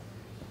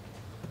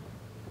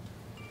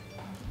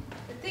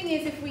 The thing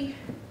is, if we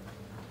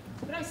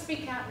don't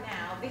speak out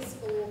now, this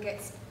all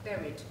gets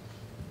buried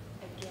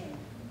again.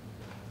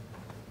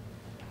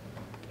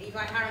 Levi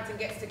Harrington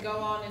gets to go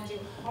on and do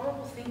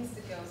horrible things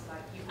to girls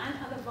like you and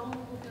other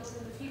vulnerable girls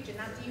in the future.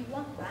 Now, do you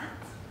want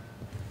that?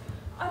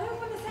 I don't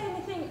want to say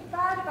anything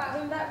bad about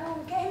him that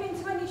will get him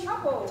into any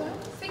trouble.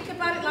 Don't think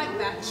about it like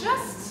that.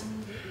 Just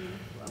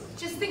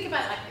think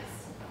about it like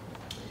this.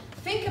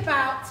 Think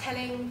about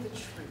telling the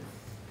truth.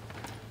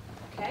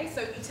 Okay,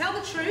 so you tell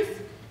the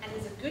truth, and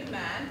he's a good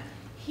man,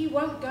 he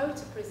won't go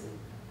to prison.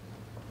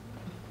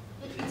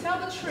 If you tell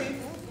the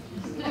truth,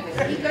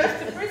 and he goes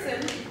to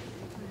prison,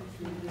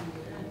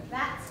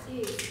 that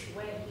is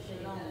where he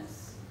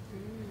belongs.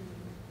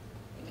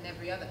 Him and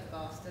every other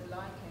bastard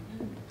like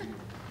him.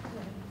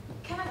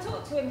 Can I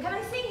talk to him? Can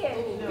I see him?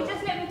 Oh, no. If you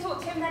just let me talk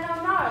to him, then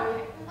I'll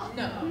know.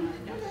 No.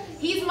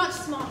 He's much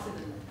smarter than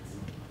that.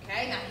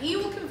 Okay, now he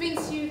will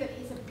convince you that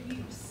his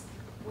abuse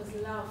was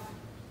love.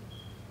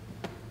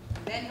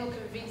 Then he'll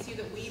convince you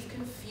that we've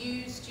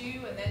confused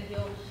you, and then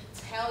he'll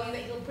tell you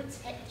that he'll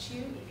protect you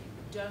if you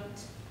don't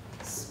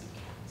speak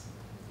out.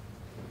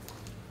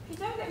 If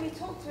you don't let me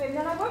talk to him,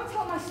 then I won't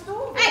tell my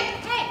story.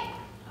 Hey!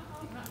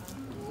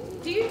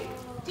 Do you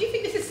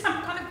think this is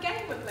some kind of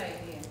game we're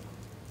playing here?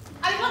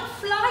 I will not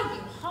fly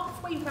you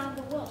halfway around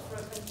the world for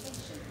a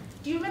vacation.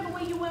 Do you remember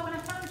where you were when I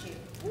found you?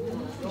 Do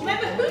you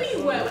remember who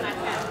you were when I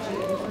found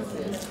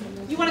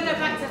you? You want to go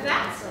back to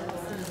that?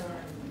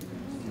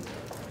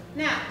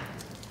 Now,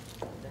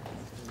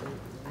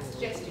 I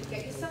suggest you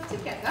get yourself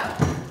together.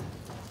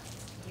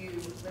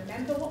 You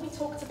remember what we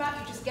talked about.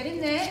 You just get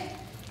in there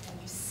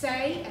and you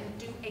say and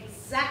do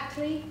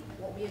exactly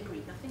what we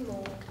agreed. Nothing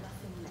more,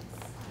 nothing less.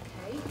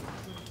 Okay?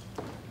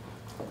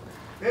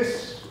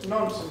 This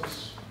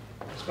nonsense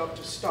has got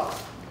to stop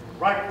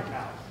right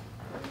now.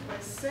 My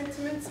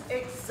sentiments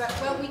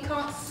exactly. Well, we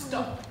can't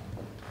stop.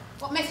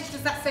 What message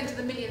does that send to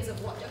the millions of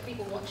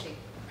people watching?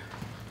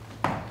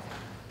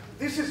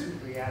 This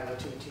isn't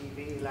reality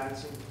TV,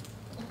 Lansing.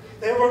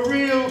 There are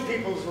real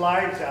people's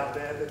lives out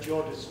there that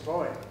you're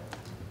destroying.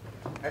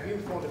 Have you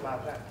thought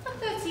about that? For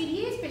 13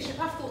 years, Bishop,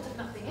 I've thought of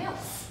nothing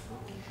else.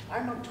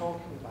 I'm not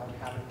talking about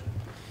Harrington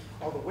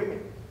or the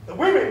women. The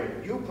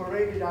women you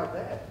paraded out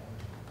there.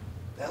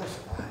 They'll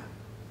survive.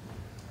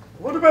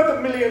 What about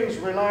the millions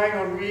relying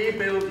on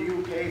Rebuild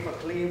UK for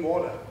clean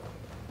water?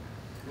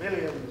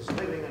 Millions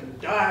living and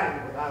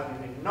dying without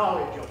any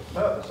knowledge or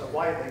purpose of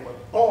why they were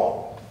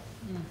born.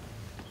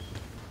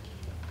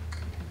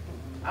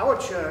 Our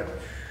church,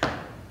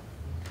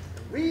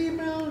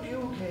 Rebuild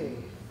UK,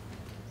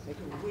 make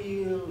a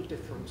real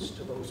difference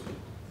to those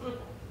people.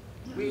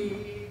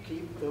 We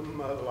keep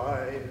them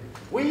alive.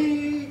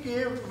 We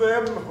give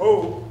them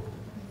hope.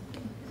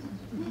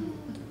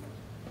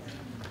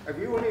 Have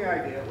you any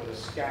idea what a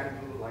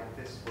scandal like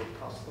this will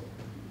cost them?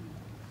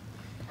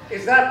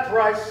 Is that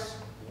price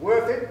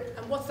worth it?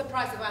 And what's the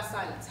price of our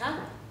silence, huh?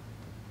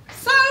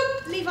 So,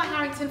 Levi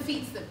Harrington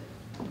feeds them,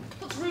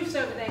 puts roofs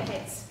over their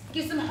heads,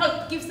 gives them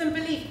hope, gives them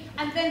belief,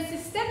 and then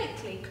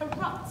systemically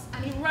corrupts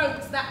and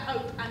erodes that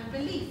hope and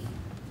belief.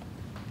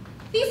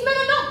 These men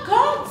are not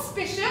gods,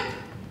 Bishop.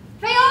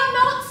 They are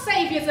not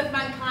saviours of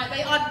mankind.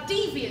 They are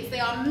deviants. They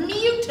are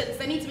mutants.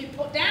 They need to be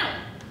put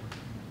down.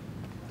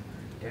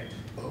 Get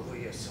over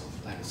yourself,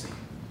 Lansing.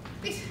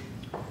 This...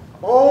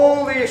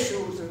 All the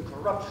issues and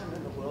corruption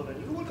in the world, and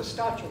you want to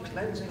start your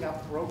cleansing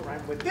up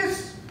program with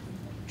this,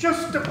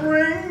 just to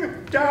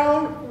bring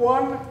down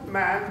one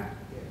man.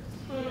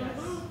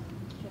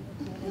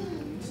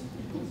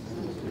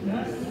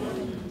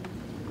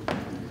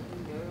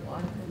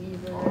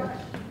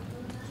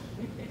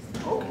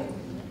 Okay.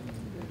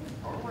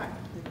 All right.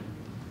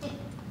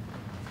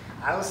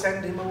 I'll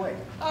send him away.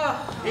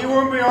 Oh. He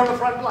won't be on the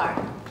front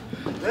line.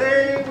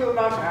 They will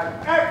not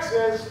have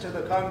access to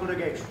the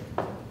congregation.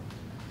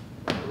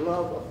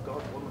 love of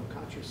God, woman,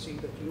 can't you see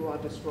that you are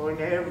destroying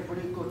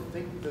every good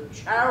thing that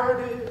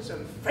charities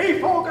and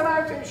faith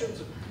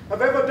organizations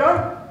have ever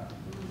done?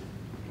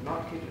 Do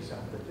not kid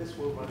yourself that this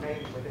will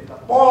remain within the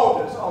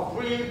borders of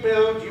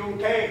Rebuild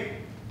UK.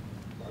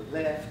 The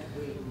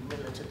left-wing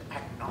militant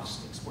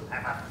agnostics will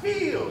have a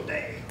field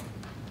day.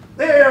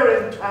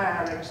 Their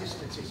entire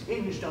existence is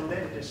hinged on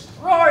them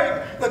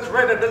destroying the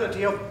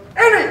credibility of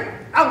any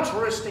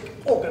altruistic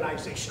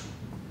organization.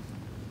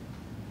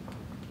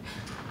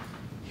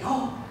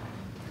 You're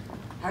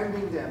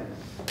handing them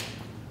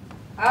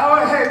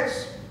our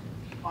heads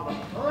on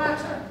a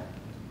platter.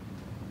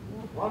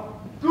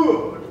 What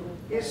good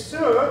is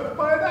served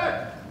by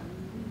that?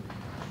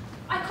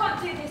 I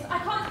can't do this. I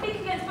can't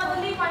speak against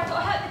Brother Levi's or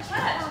hurt the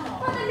church.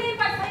 Brother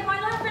Levi saved my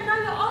life, and now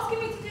you're asking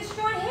me to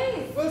destroy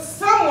his. Will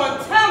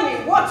someone tell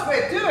me what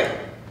we're doing?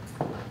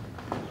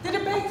 The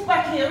debate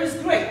back here is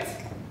great.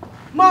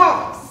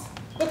 Marvelous.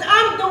 But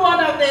I'm the one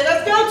out there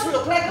that's going to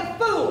look like a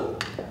fool.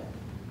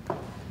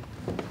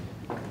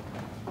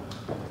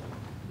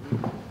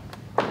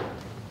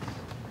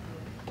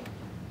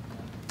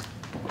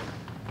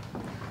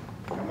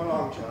 Come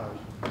along, child.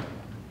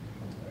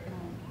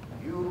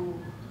 You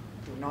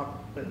do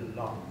not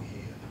belong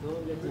here.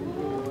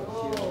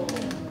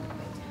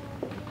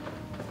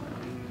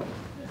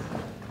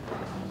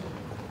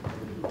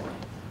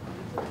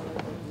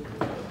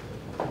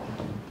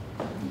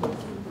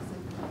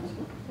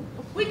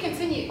 We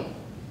continue.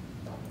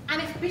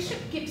 And if Bishop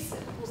Gibson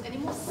pulls any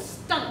more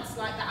stunts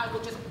like that, I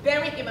will just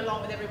bury him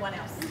along with everyone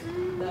else.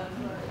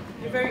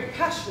 You're very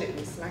passionate,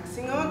 Miss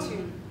Lansing, aren't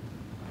you?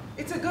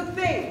 It's a good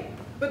thing,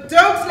 but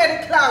don't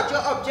let it cloud your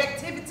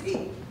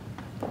objectivity.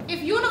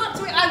 If you're not up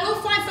to it, I will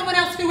find someone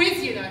else who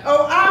is, you know.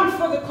 Oh, I'm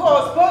for the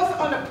cause, both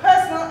on a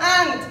personal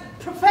and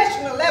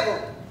professional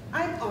level.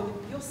 I'm on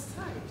your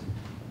side.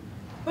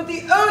 But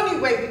the only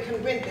way we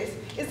can win this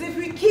is if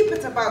we keep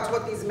it about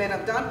what these men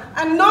have done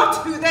and not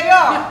who they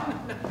are.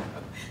 No.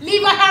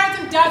 Levi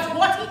Harrington does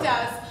what he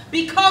does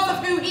because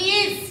of who he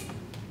is.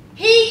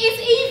 He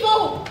is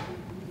evil.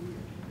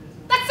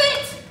 That's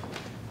it.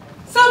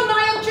 So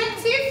my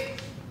objective?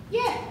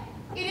 Yeah,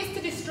 it is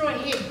to destroy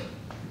him,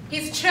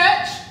 his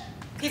church,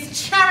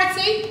 his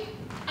charity,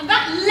 and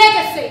that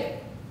legacy.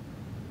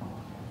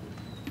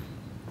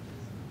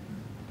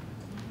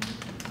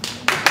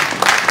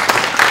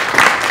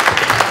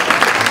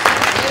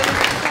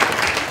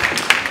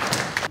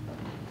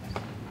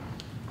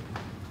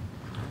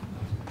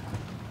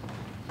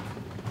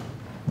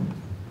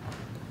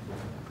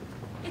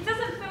 It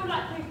doesn't feel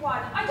like we've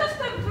won. I just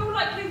don't feel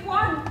like we've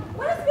won.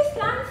 Where's Miss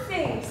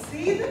Lansing?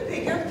 See the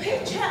bigger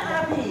picture,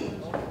 Abby.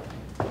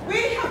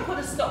 We have put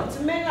a stop to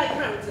men like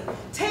Harrington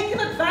taking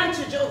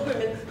advantage of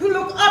women who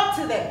look up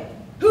to them,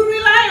 who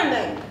rely on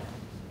them.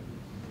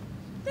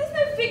 There's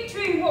no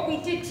victory in what we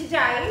did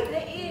today.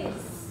 There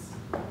is.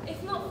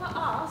 If not for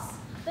us,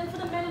 then for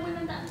the men and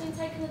women that have been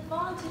taken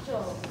advantage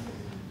of.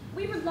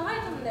 We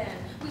relied on them,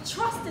 we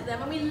trusted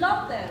them, and we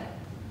loved them.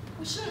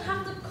 We shouldn't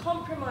have to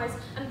compromise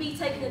and be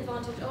taken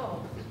advantage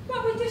of.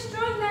 But we're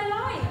destroying their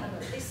life.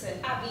 Listen,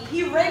 Abby,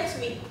 he raped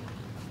me.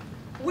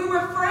 We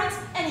were friends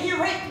and he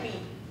raped me.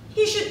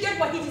 He should get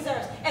what he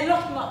deserves and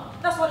lock him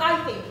up. That's what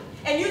I think.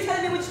 And you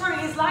telling me we're destroying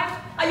his life?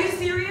 Are you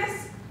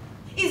serious?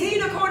 Is he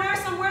in a corner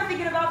somewhere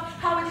thinking about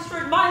how I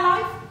destroyed my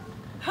life?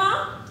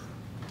 Huh?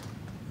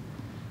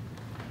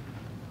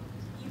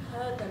 you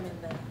heard them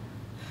in there.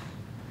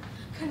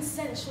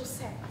 Consensual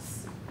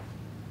sex.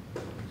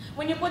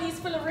 When your body's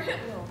full of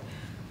rehypnol.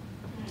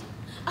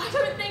 I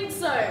don't think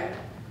so.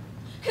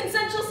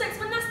 Consensual sex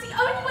when that's the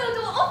only way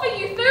they'll offer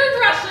you food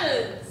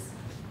rations.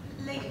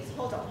 Ladies,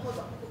 hold on.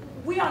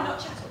 We are not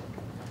chattel.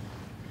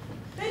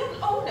 They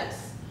don't own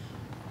us.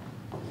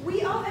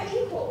 We are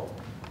their equal.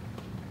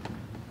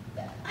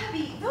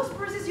 Abby, those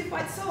bruises you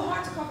fight so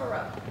hard to cover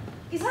up,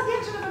 is that the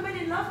action of a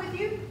man in love with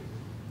you?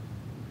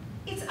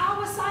 It's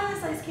our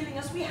silence that is killing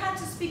us. We had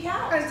to speak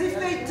out. And if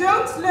they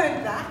don't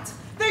learn that,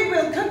 they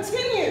will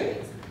continue.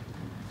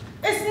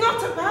 It's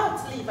not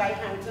about Levi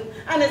Harrington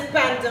and his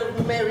band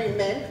of merry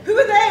men. Who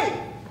are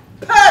they?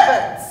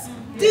 Perverts,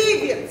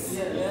 deviants,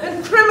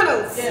 and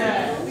criminals.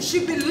 Who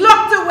should be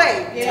locked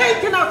away,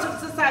 taken out of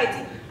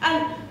society,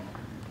 and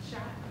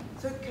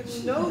so it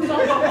can no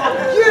longer harm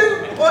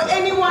you or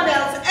anyone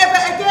else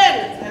ever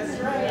again. That's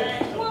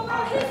right. What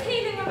about his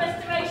healing and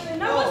restoration?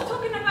 No one's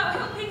talking about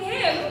helping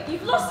him.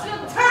 You've lost your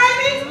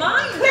Tiny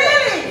mind.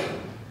 clearly.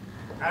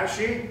 Has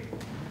she?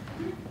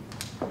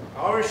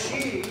 Or is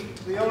she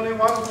the only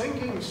one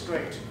thinking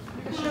straight?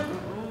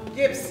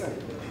 Gibson,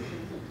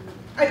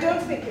 I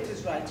don't think it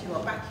is right you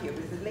are back here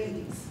with the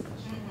ladies.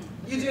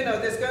 You do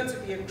know there's going to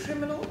be a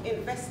criminal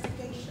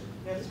investigation.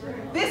 That's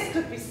right. This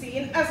could be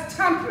seen as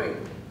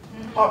tampering.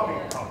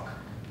 Poppycock.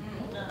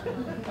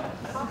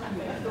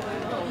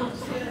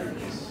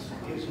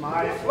 This is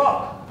my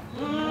flock.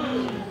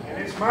 And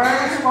it's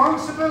my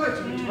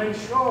responsibility to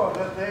ensure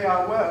that they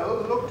are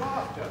well looked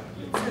after.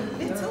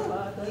 It's a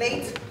little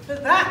late for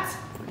that,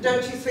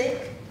 don't you think,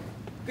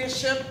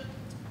 Bishop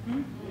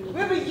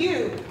Where were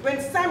you when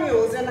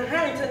Samuels and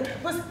Harrington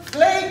was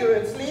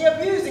flagrantly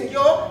abusing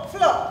your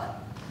flock?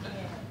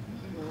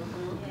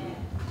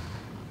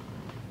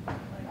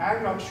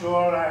 I'm not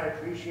sure I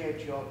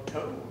appreciate your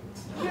tone.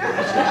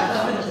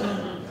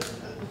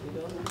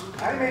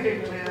 I made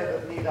it clear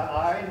that neither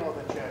I nor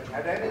the church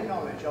had any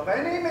knowledge of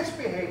any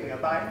misbehavior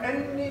by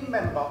any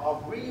member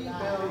of Rebuild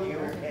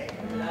UK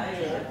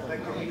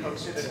that could be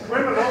considered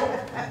criminal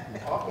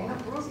or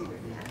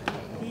inappropriate.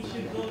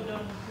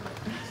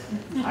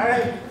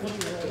 I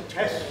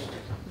detest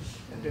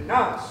and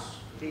denounce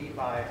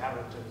Levi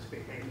Harrington's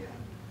behavior.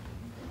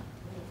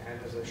 And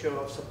as a show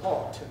of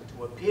support and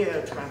to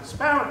appear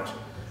transparent,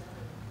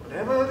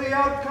 whatever the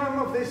outcome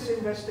of this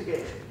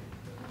investigation,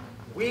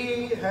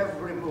 we have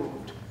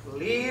removed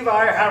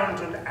Levi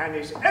Harrington and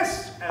his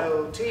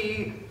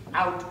SLT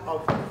out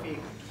of the field.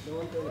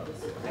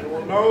 They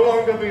will no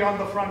longer be on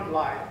the front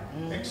line,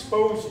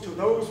 exposed to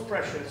those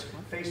pressures,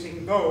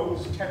 facing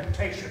those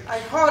temptations. I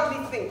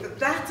hardly think that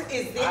that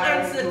is the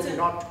answer I to... do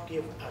not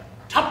give a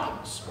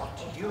tuppence what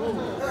you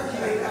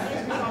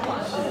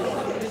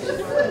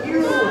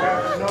You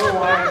have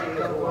no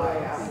idea who I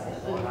am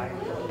or what I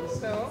do.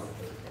 So?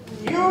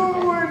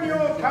 You and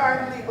your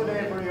kind leave at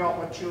every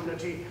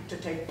opportunity to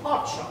take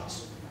pot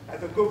shots at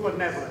the good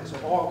benevolence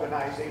of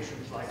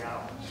organizations like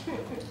ours.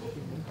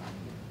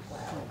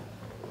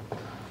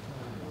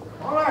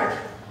 All right.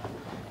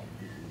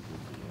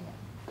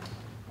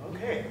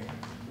 Okay.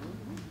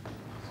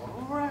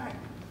 All right.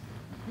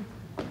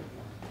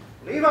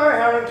 Levi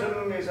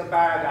Harrington is a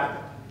bad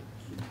apple,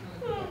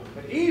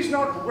 but he's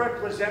not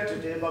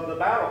representative of the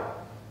barrel.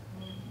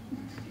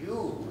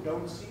 You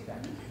don't see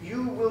that.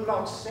 You will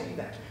not say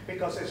that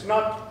because it's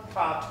not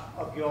part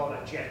of your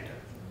agenda.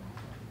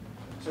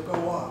 So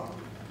go on.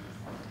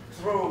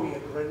 Throw your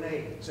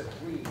grenades at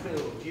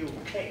Rebuild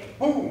UK.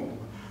 Boom!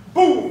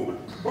 Boom!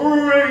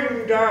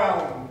 Bring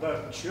down the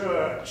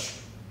church.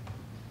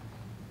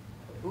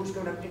 But who's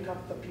going to pick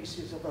up the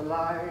pieces of the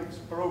lives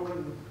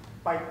broken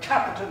by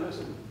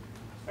capitalism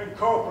and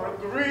corporate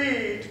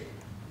greed?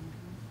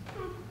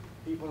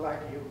 People like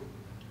you.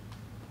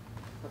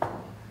 I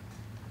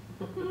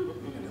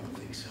don't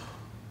think so.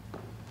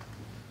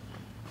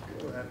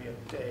 You'll have your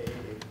day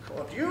in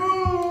court.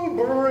 You'll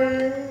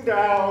bring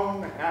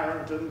down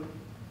Harrington.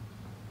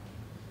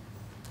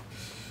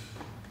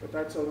 But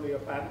that's only a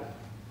battle.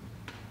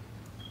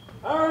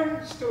 I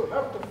still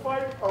have to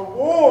fight a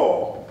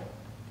war.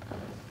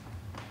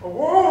 A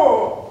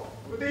war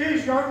for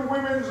these young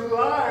women's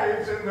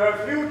lives and their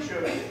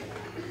future.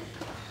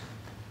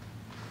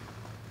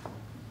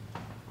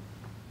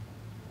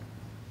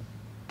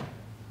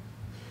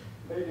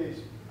 Ladies,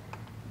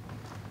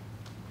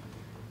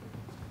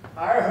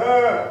 I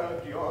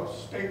heard your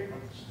statements.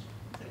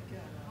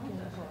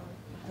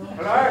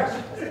 And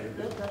I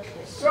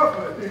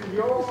suffered in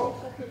your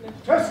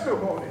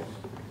testimonies.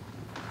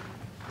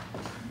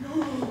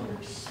 Your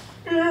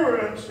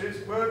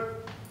experiences were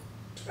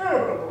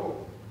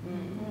terrible.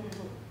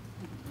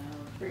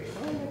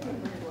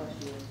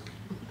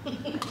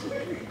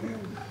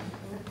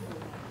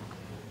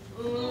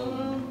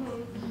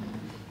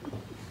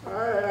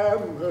 I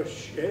am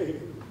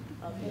ashamed.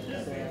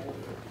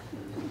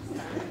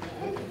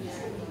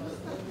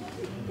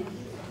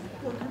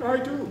 What can I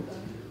do?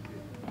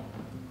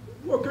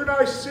 What can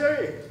I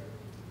say?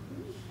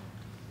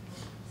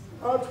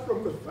 Out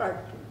from the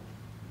fact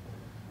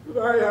that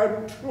I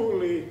am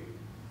truly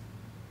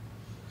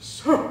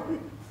sorry.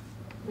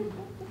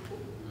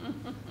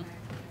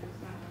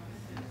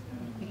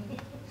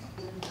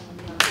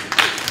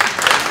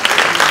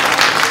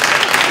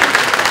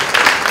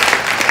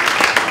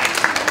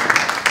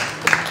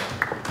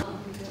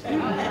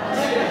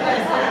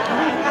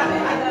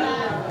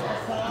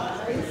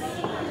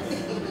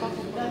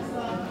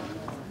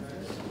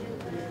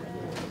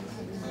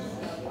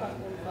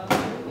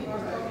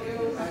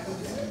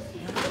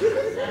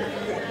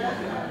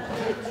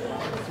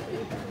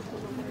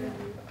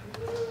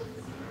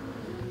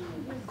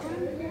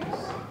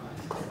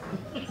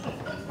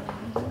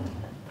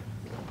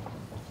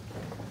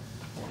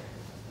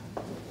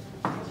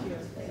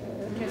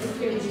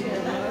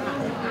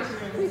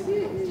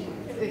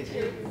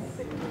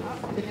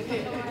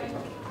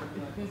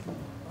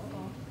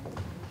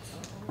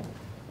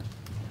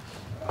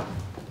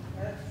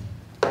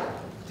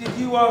 Did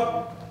you,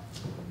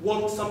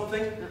 want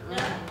something?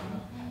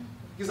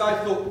 Because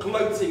I thought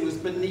gloating was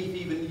beneath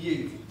even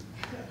you.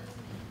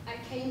 I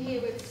came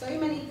here with so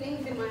many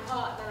things in my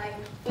heart that I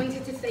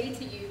wanted to say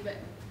to you, but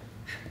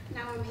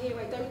now I'm here,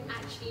 I don't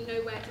actually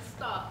know where to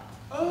start.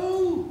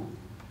 Oh!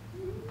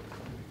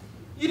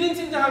 You didn't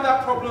seem to have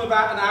that problem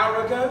about an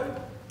hour ago?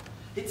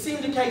 It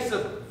seemed a case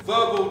of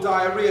verbal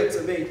diarrhea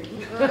to me. Did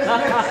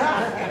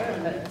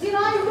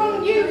I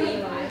wrong you,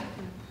 Levi?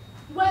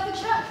 Were the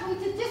church wrong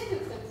to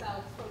distance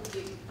themselves from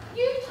you?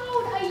 You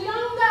told a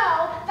young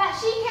girl that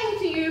she came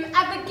to you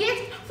as a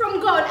gift from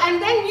God,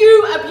 and then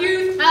you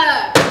abused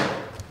her.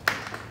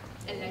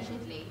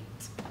 Allegedly.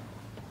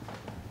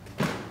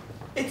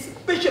 It's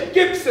Bishop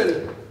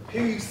Gibson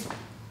who's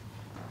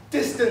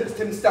distanced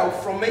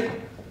himself from me.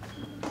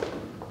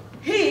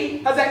 He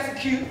has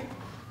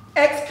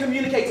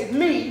excommunicated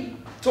me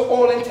to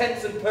all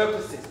intents and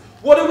purposes.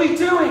 What are we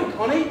doing,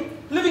 Connie?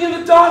 Living in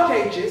the Dark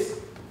Ages?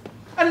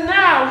 And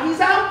now he's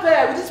out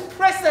there with his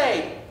press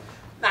aid.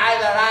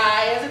 Neither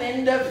I, as an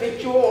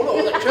individual,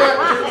 or the church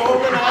as an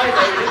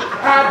organisation,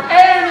 have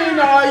any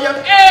knowledge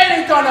of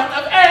any conduct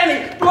of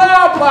any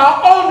blah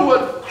blah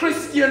onward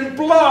Christian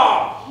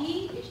blah.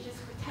 He is just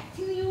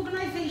protecting the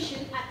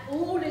organisation at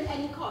all and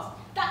any cost.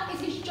 That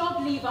is his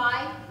job,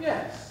 Levi.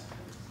 Yes.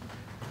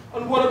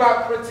 And what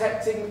about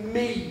protecting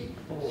me?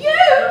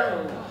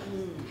 You?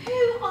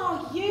 Who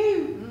are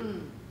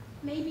you?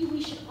 Maybe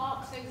we should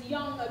ask those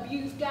young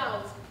abused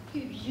girls who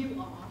you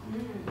are.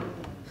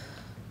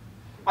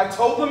 I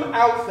told them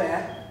out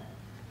there,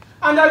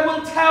 and I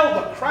will tell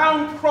the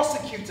Crown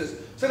prosecutors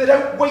so they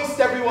don't waste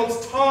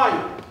everyone's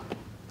time.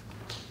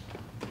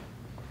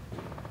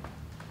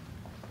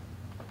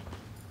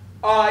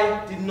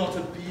 I did not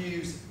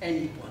abuse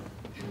anyone.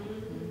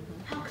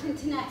 How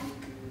Clinton-esque.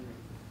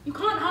 You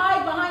can't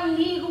hide behind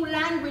legal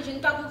language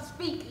and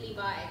double-speak,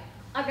 Levi.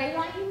 Are they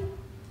lying?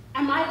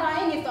 Am I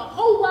lying? Is the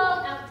whole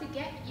world out to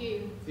get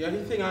you? The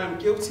only thing I am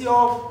guilty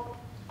of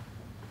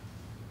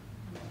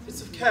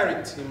is of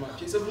caring too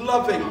much. It's of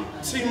loving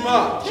too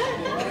much.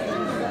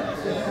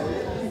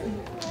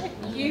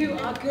 You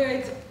are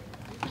good.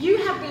 You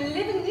have been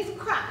living this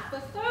crap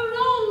for so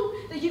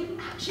long that you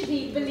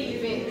actually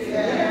believe it.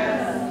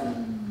 Yes.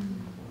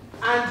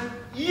 And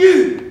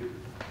you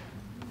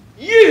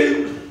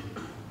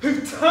who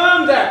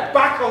turned their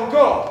back on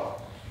God,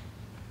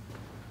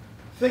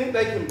 think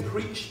they can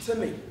preach to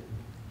me.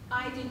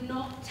 I did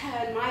not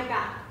turn my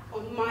back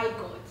on my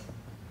God.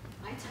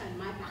 I turned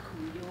my back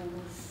on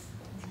yours.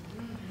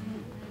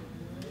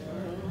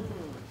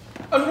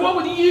 And what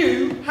would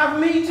you have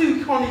me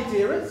do, Connie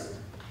dearest?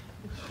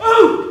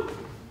 Oh,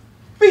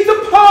 be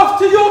the path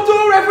to your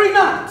door every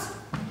night,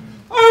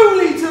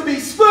 only to be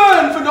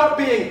spurned for not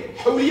being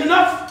holy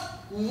enough,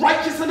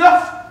 righteous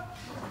enough,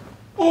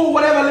 or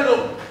whatever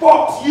little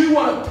box you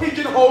want to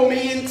pigeonhole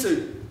me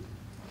into.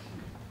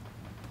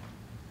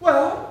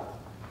 Well,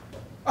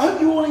 I hope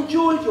you all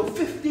enjoyed your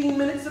 15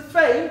 minutes of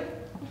fame.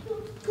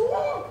 Go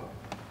on.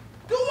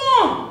 Go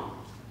on.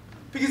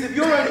 Because if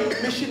your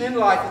only mission in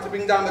life is to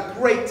bring down the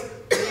great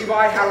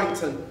Levi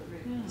Harrington,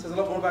 it says a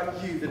lot more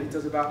about you than it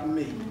does about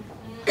me.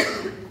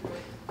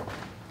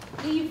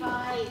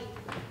 Levi,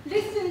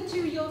 listen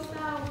to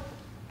yourself.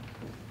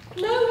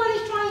 No one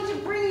is trying to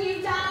bring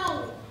you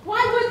down.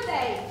 Why would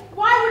they?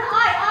 Why would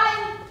I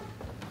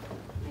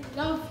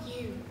love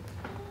you.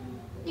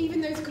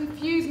 Even those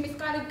confused,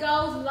 misguided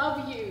girls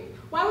love you.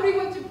 Why would we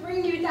want to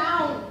bring you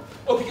down?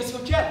 Oh, because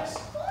you're jealous.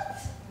 What?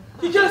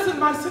 You're jealous of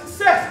my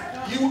success.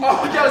 You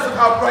are jealous of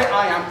how great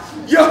I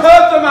am. You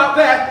heard them out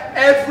there.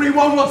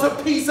 Everyone wants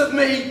a piece of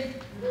me.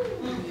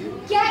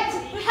 Get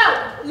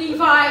help,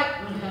 Levi.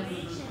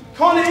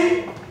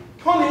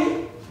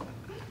 Connie,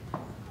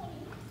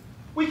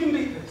 we can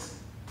beat this.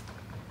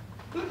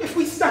 Look, if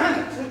we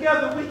stand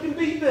together, we can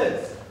beat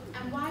this.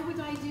 And why would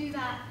I do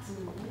that?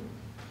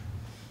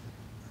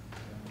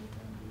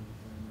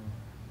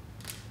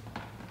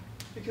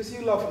 Because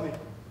you love me.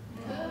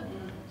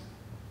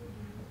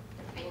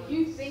 And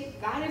you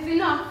think that is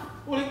enough?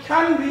 Well, it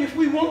can be if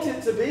we want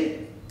it to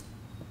be.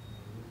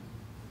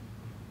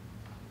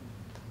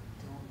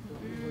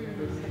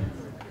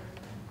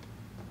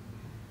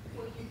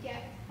 Will you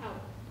get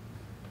help?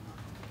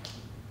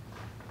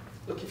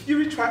 Look, if you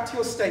retract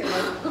your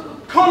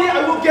statement, Connie,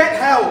 I will get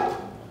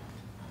help.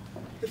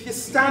 If you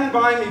stand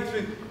by me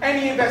through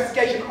any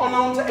investigation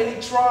on to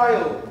any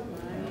trial.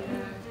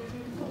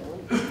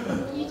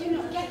 You do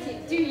not get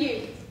it, do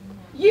you?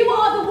 You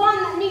are the one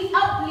that needs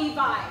help,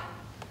 Levi.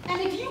 And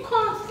if you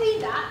can't see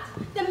that,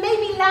 then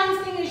maybe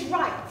Lansing is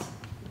right.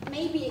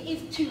 Maybe it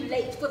is too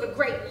late for the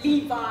great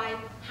Levi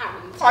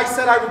Harrington. I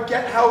said I would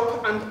get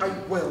help, and I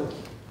will.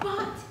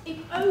 But if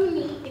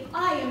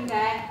I am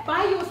there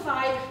by your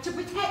side to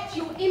protect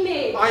your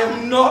image. I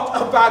am not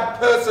a bad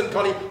person,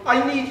 Connie.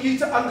 I need you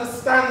to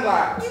understand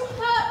that. You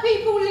hurt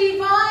people,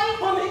 Levi.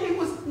 Connie, it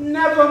was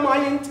never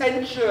my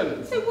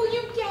intention. So will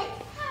you get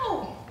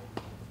help?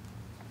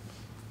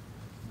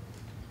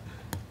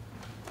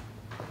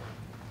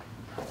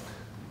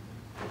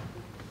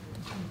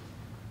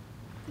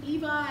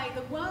 Levi,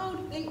 the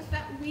world thinks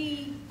that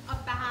we are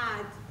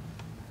bad,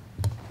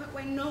 but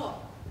we're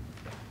not.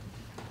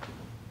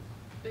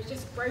 We're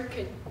just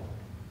broken.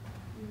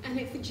 And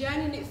it's a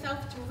journey in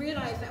itself to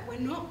realize that we're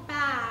not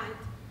bad,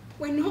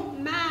 we're not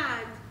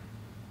mad,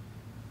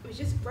 we're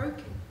just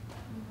broken.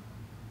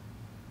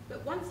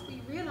 But once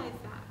we realize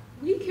that,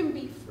 we can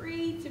be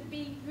free to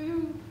be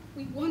who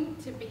we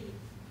want to be.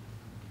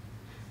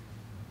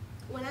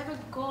 Whatever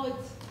God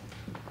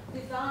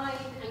designed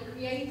and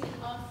created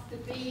us to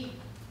be.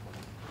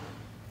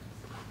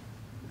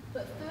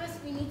 But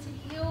first we need to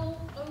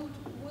heal old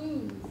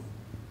wounds.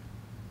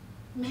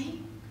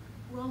 Make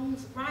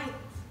wrongs right.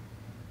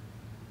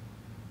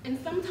 And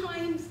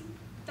sometimes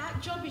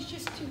that job is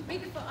just too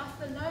big for us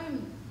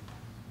alone.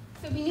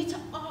 So we need to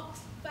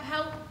ask for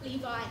help,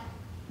 Levi.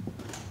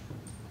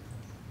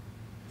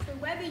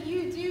 whether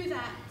you do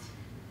that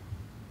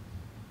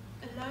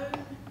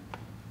alone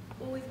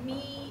or with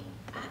me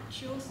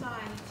at your side,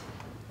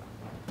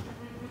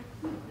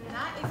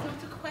 that is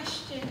not a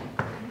question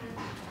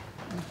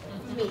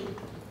for me.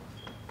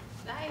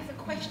 That is a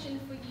question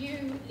for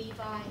you,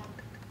 Levi.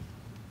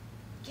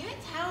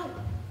 Get help.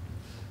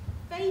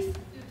 Face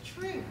the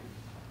truth.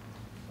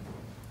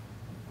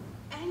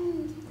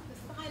 End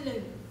the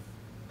silence.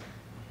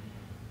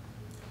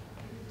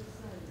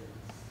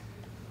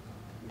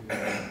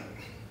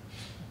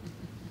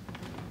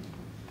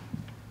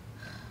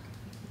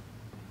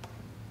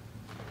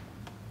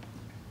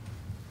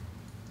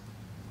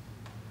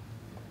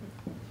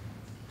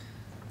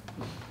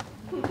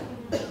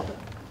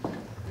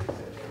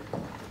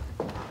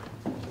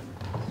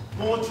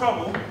 More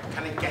trouble?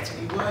 Can it get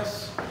any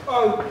worse?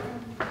 Oh,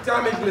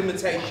 damage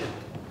limitation.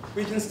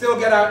 We can still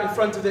get out in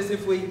front of this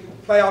if we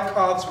play our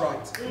cards right.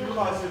 What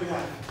cards do we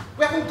have?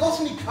 We haven't got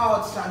any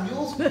cards,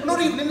 Samuels. We're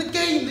not even in the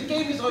game. The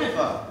game is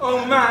over.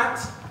 Oh,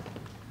 Matt,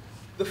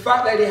 the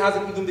fat lady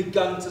hasn't even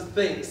begun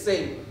to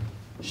sing.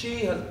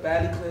 She has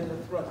barely cleared her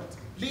throat.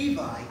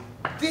 Levi,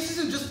 this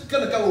isn't just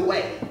going to go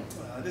away.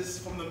 This is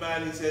from the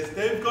man who says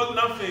they've got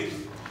nothing.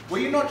 Were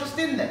you not just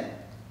in there?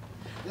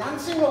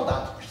 Lansing rolled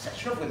out a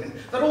procession of women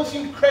that all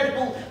seemed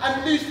credible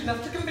and lucid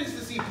enough to convince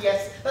the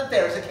CPS that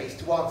there is a case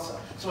to answer.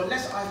 So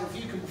unless either of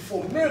you can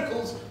perform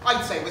miracles,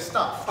 I'd say we're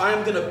stuffed. I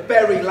am going to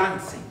bury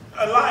Lansing.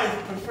 Alive,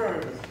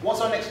 preferably.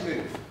 What's our next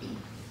move?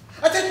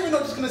 I tell you, we're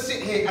not just going to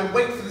sit here and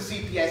wait for the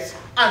CPS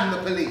and the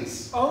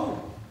police.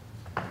 Oh.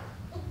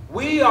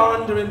 We are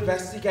under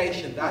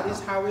investigation. That is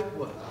how it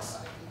works.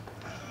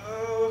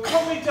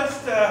 Can't we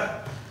just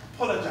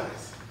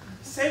apologise?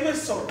 Say we're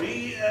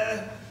sorry,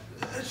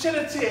 shed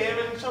a tear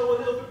and show a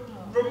little bit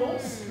of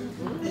remorse?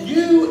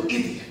 You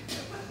idiot!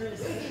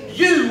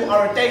 You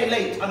are a day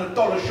late and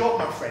 $1 short,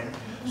 my friend.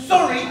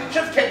 Sorry,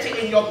 should have kept it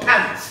in your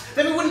pants.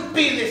 Then we wouldn't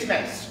be in this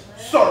mess.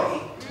 Sorry.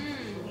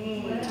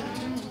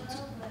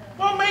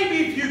 Well,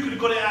 maybe if you could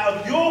have got it out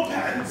of your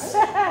pants,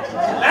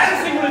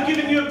 Lansing would have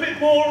given you a bit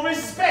more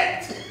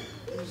respect.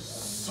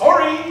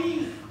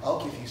 Sorry. I'll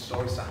give you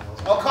sorry,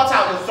 Samuels. I'll cut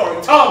out your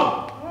sorry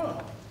tongue.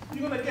 Oh,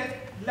 you're going to get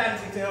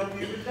Lansing to help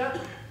you with that?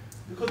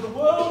 Because the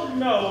world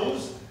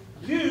knows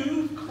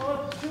you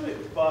can't do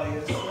it by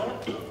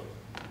yourself.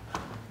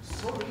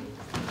 Sorry.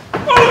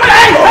 Oh,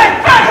 hey!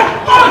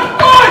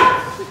 Oi!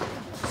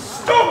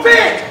 Stop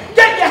it!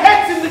 Get your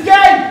heads in the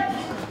game!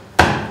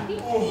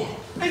 Oh.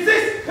 Is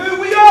this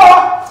who we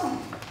are?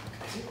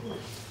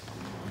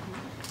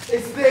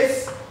 Is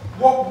this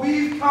what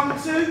we've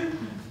come to?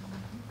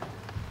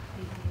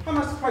 How am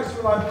I supposed to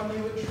rely on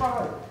you at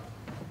trial?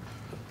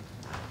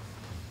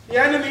 The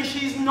enemy,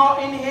 she's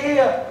not in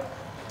here.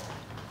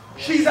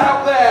 She's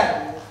out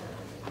there.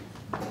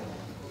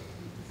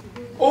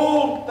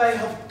 All they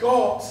have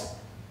got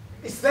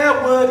is their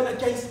word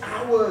against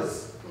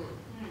ours.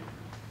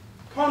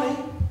 Connie,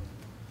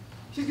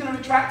 she's going to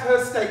retract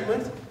her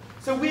statement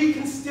so we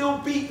can still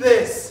beat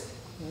this.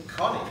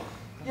 Connie?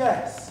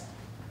 Yes.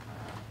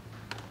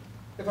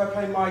 If I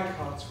play my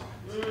cards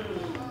right.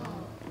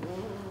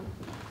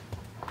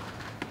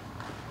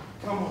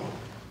 Come on.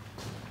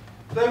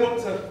 They want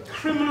to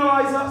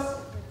criminalise us.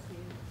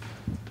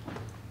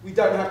 We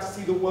don't have to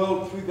see the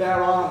world through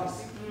their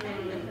eyes.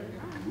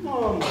 Come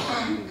on.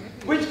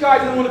 Which guy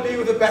doesn't want to be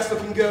with the best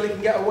looking girl he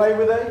can get away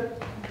with, eh?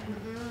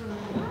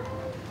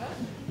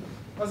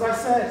 As I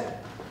said,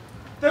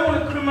 they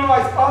want to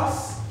criminalise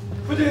us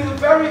for doing the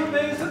very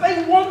things that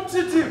they want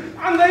to do.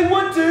 And they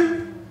would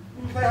do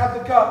if they had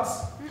the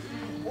guts.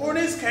 Or in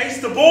his case,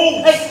 the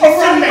balls. Hey,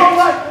 listen, mate.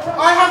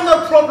 I have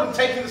no problem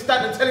taking the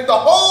stand and telling the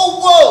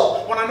whole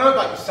world what I know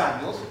about you,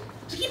 Samuels.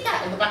 So keep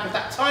that in the back of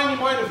that tiny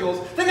mind of yours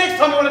the next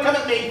time you want to come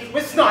at me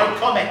with snide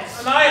comments.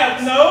 And I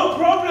have no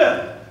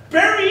problem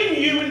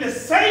burying you in the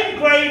same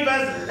grave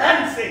as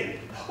Lansing.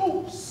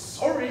 Oh,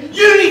 sorry.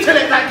 You need to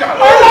let that go.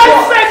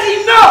 I said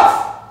enough!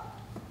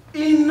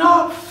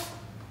 Enough!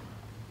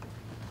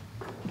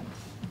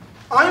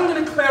 I'm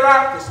going to clear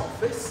out this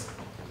office.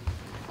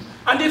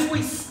 And if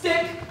we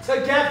stick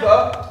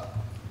together,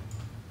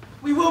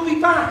 we will be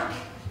back.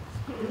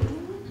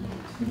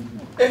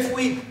 If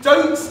we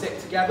don't stick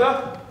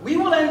together, we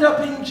will end up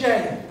in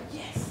jail.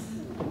 Yes.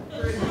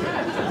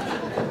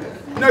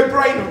 No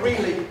brainer,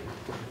 really.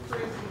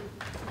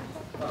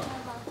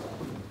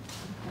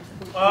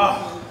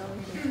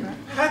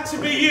 Had to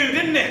be you,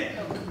 didn't it?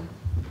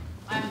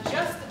 I'm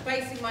just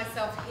basing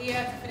myself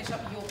here to finish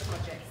up your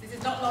projects. This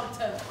is not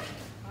long-term,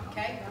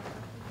 okay?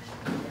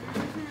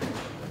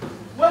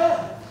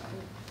 Well,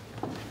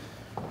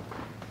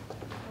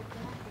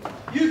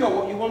 you got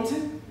what you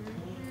wanted.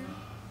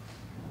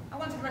 I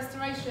wanted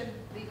restoration,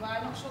 Levi.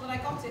 I'm not sure that I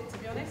got it, to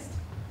be honest.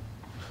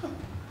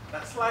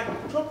 That's like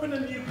dropping a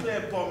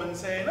nuclear bomb and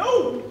saying,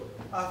 oh,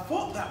 I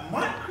thought that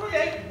might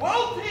create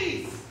world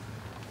peace.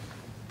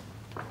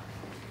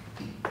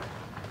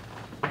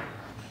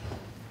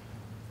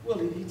 We'll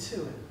leave you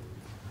to it.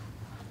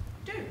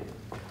 Do.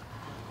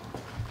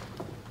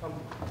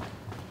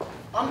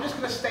 I'm just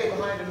going to stay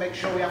behind and make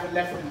sure we haven't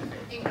left anything.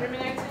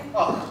 Incriminating?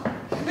 Oh,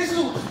 This is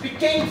all just a big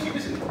game to you,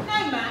 isn't it? No,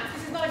 Matt,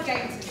 this is not a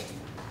game to me.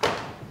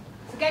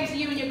 It's a game to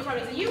you and your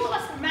cronies. And you will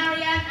ask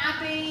Marianne,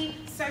 Abby,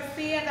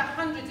 Sophia, the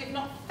hundreds, if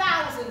not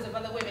thousands of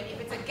other women, if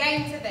it's a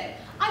game to them.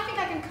 I think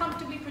I can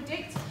comfortably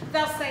predict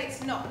they'll say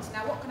it's not.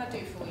 Now, what can I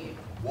do for you?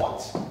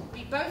 What?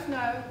 We both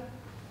know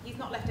he's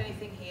not left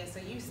anything here,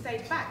 so you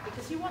stayed back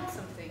because you want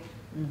something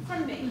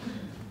from me.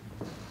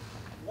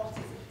 What is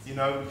it? You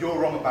know, you're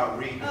wrong about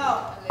Regan.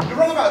 Oh, You're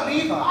wrong about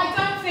Levi. I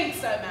don't think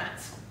so,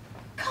 Matt.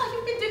 God,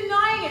 you've been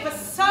denying it for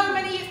so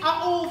many years.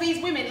 Are all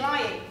these women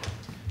lying?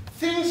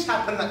 Things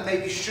happen that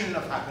maybe shouldn't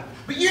have happened,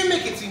 but you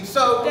make it seem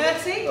so...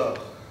 Dirty?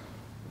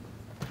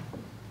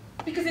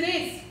 Because it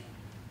is.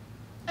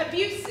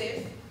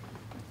 Abusive?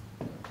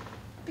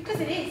 Because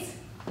it is.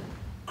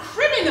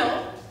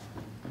 Criminal?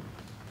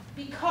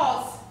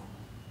 Because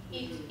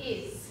it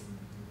is.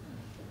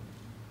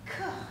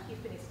 God,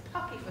 you've been his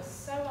puppy for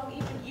so long,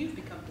 even you've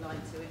become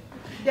blind to it.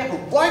 Yeah, but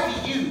why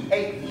do you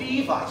hate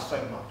Levi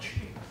so much?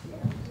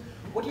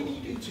 What did he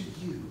do to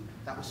you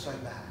that was so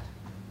bad?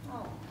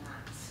 Oh,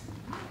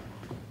 Matt.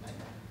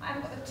 I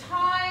haven't got the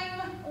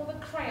time or the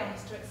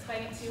crayons to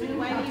explain it to you in a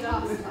way that you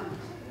understand.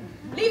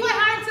 Levi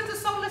Harrington's a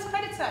soulless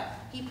predator.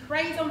 He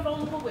preys on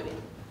vulnerable women.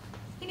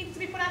 He needed to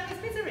be put out of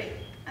his misery,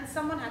 and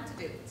someone had to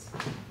do it.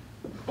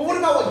 But what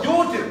about what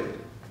you're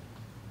doing?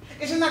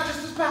 Isn't that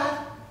just as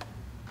bad?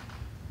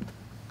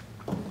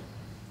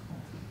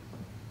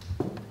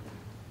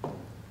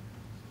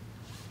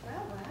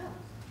 Well, well.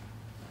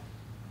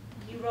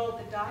 You rolled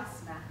the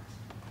dice, Matt,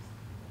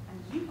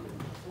 and you couldn't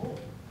perform.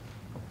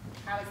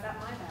 How is that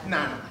my bad?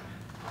 No.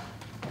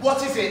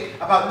 What is it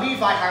about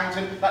Levi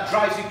Harrington that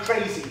drives you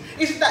crazy?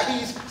 Is it that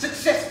he's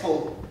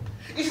successful?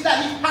 Is it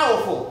that he's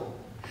powerful?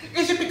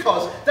 Is it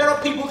because there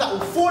are people that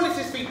will fall at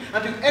his feet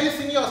and do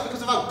anything else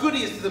because of how good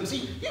he is to them?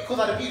 See, you call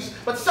that abuse,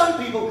 but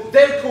some people,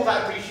 they would call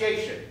that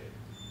appreciation.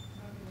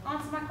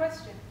 Answer my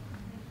question.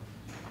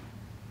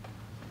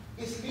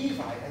 Is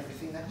Levi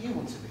everything that you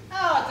want to be?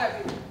 Oh,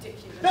 don't be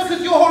ridiculous. No,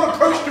 because your whole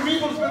approach to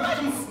evil is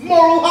some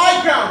moral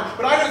high ground,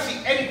 but I don't see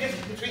any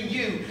difference between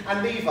you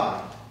and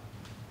Levi.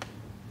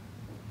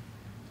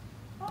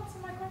 Answer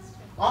my question.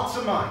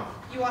 Answer mine.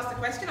 You asked a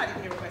question, I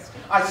didn't hear a question.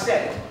 I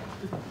said,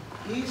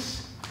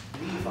 is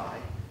Levi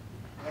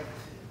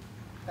everything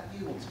that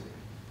you want to be?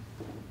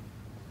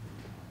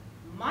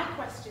 My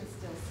question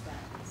still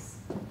stands.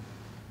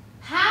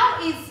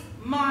 How is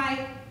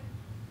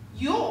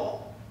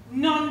your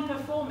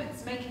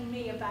non-performance making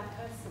me a bad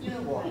person? You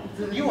know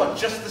what? You are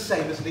just the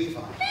same as Levi.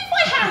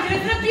 Levi Harrington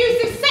is an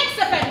abusive sex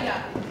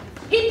offender.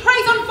 He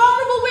preys on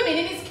vulnerable women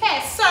in his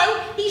care,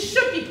 so he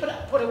should be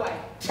put away.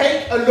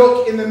 Take a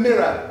look in the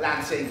mirror,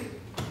 Lansing.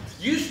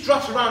 You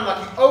strut around like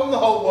you own the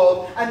whole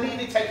world and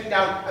needed taking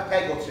down a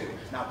peg or two.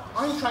 Now,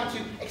 I'm trying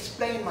to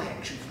explain my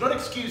actions, not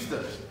excuse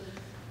them.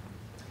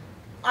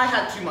 I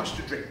had too much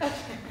to drink.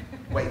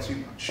 Way too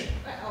much.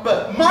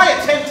 But my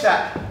attempt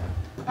at...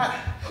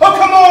 oh,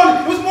 come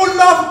on! It was more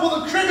laughable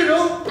than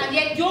criminal! And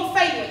yet your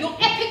failure, your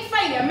epic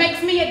failure,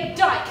 makes me a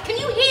dyke. Can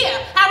you hear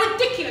how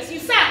ridiculous you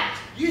sound?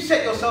 You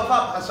set yourself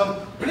up as some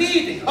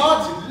bleeding,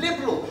 hearted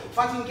liberal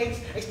fighting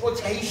against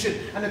exploitation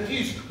and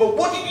abuse. But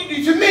what did you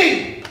do to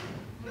me?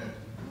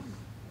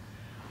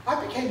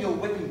 I became your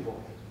whipping boy.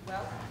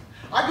 Well,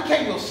 I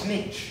became your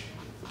snitch.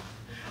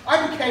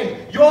 I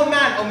became your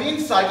man on the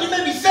inside. You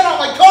made me sell out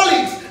my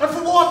colleagues. And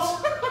for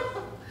what?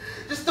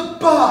 Just to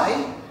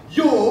buy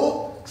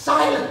your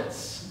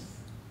silence.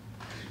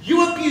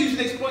 You abused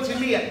and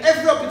exploited me at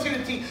every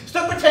opportunity,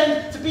 so don't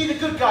pretend to be the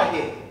good guy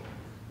here.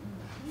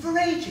 For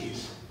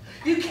ages,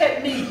 you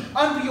kept me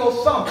under your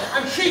thumb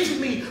and treated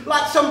me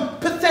like some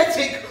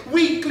pathetic,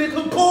 weak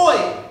little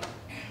boy.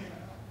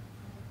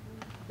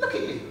 Look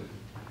at you.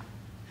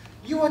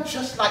 You are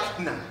just like,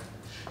 nah,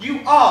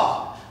 you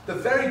are the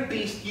very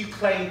beast you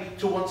claim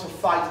to want to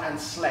fight and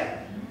slay.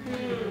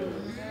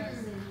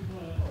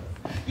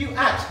 You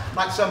act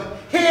like some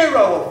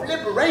hero of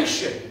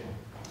liberation,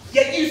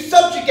 yet you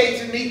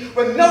subjugated me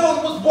when no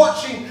one was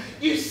watching,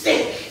 you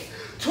sick,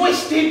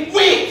 twisted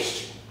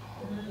witch!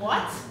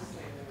 what?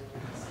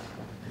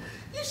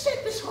 You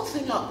set this whole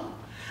thing up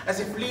as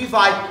if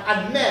Levi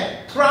and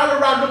men prowl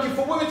around looking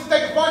for women to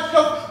take advantage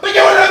of, but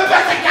you are no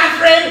better,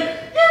 Catherine!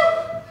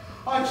 You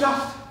are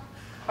just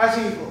as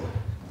evil.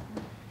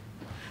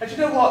 And you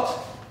know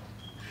what?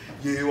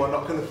 You are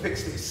not going to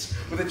fix this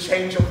with a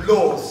change of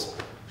laws.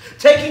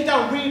 Taking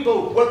down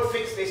Rebuild won't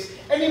fix this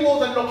any more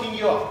than locking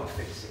you up will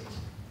fix it.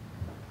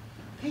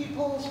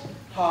 People's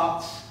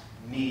hearts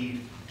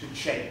need to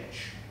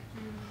change.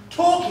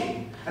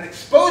 Talking and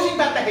exposing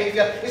bad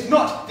behaviour is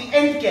not the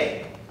end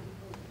game.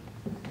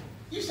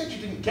 You said you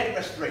didn't get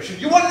restoration.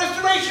 You want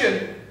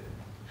restoration?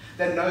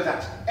 Then know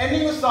that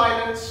ending the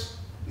silence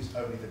is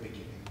only the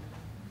beginning.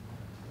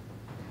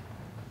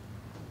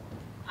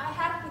 I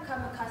have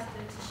become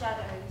accustomed to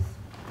shadows,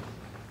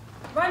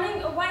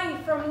 running away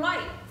from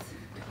light,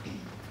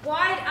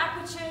 wide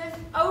apertures,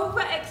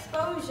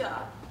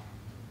 overexposure,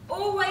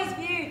 always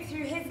viewed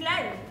through his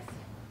lens.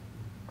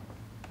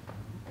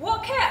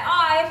 What care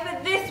I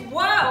for this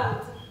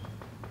world,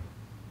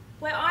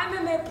 where I'm I'm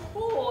a mere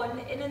pawn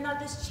in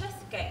another's chess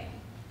game,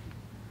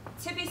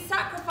 to be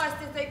sacrificed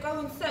as they go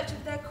in search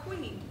of their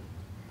queen.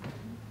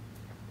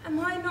 Am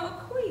I not a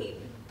queen?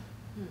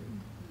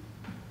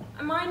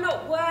 Am I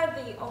not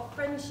worthy of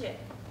friendship,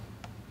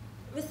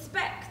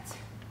 respect,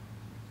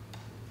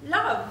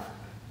 love?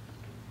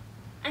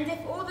 And if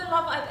all the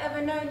love I've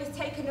ever known is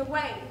taken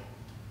away,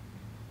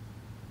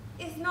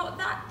 is not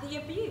that the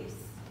abuse?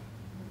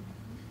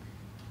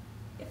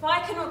 If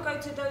I cannot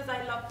go to those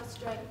I love for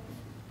strength,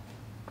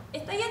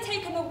 if they are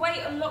taken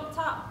away and locked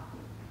up,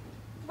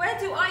 where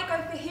do I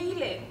go for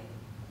healing?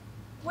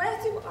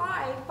 Where do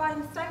I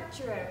find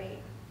sanctuary?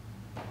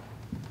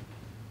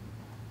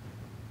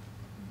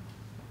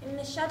 In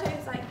the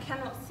shadows I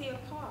cannot see a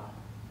path.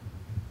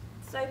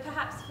 So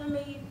perhaps for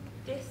me,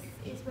 this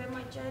is where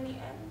my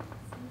journey ends.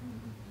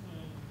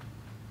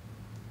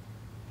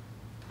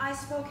 I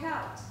spoke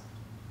out,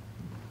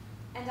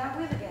 and I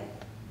will again.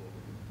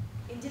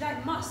 Indeed,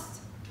 I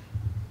must.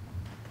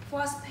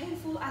 For as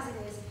painful as it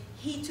is,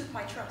 he took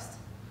my trust.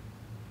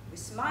 We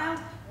smiled,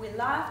 we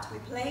laughed, we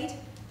played.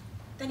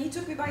 Then he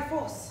took me by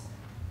force,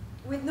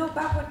 with no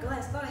backward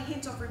glance, not a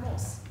hint of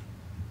remorse.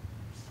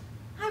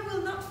 I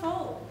will not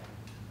fall.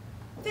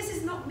 This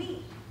is not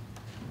me.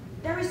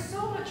 There is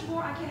so much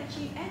more I can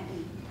achieve and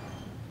be.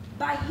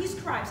 By his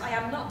crimes, I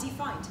am not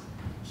defined.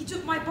 He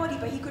took my body,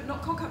 but he could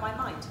not conquer my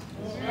mind.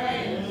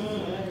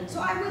 So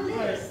I will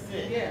live.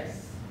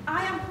 Yes.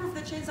 I am proof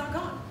the chains are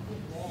gone.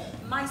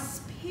 My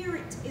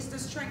spirit is the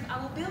strength I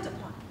will build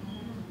upon.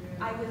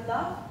 I will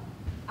love,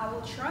 I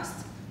will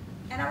trust,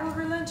 and I will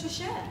relearn to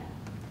share,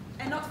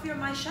 and not fear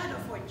my shadow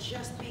for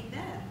just being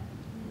there.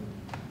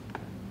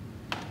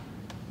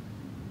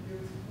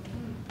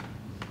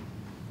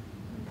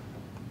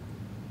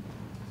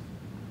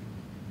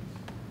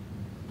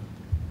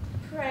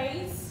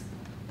 Praise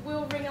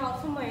will ring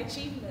out for my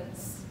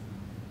achievements.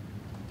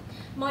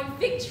 My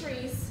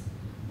victories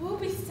will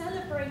be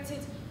celebrated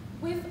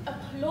with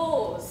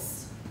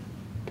applause.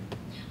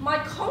 My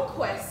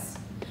conquests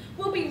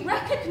will be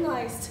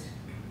recognized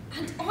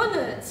and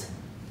honored.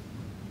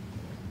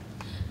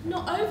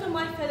 Not over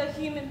my fellow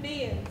human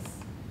beings,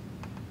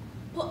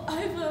 but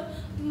over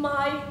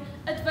my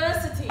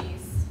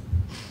adversities.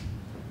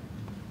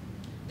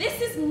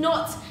 This is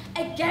not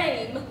a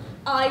game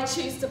I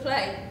choose to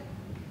play.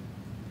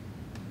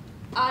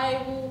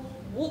 I will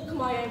walk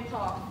my own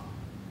path,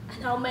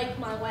 and I'll make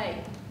my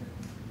way.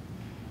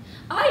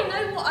 I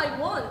know what I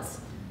want,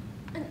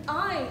 and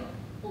I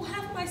will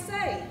have my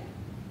say.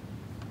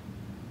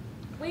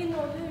 Win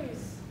or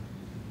lose,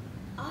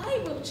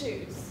 I will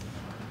choose.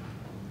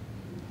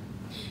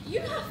 You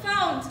have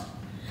found,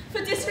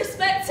 for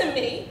disrespect to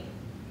me,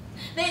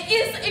 there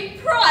is a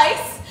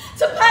price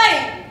to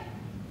pay.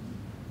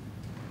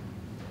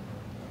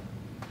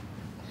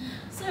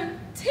 So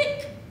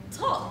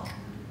tick-tock.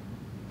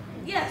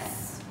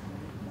 Yes,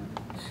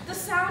 the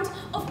sound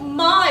of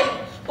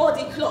my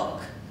body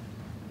clock.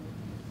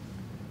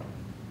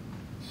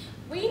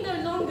 We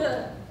no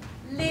longer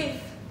live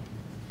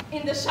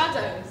in the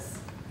shadows.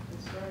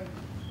 That's right.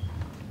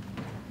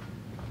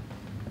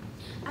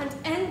 And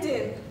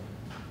ending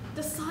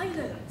the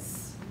silence.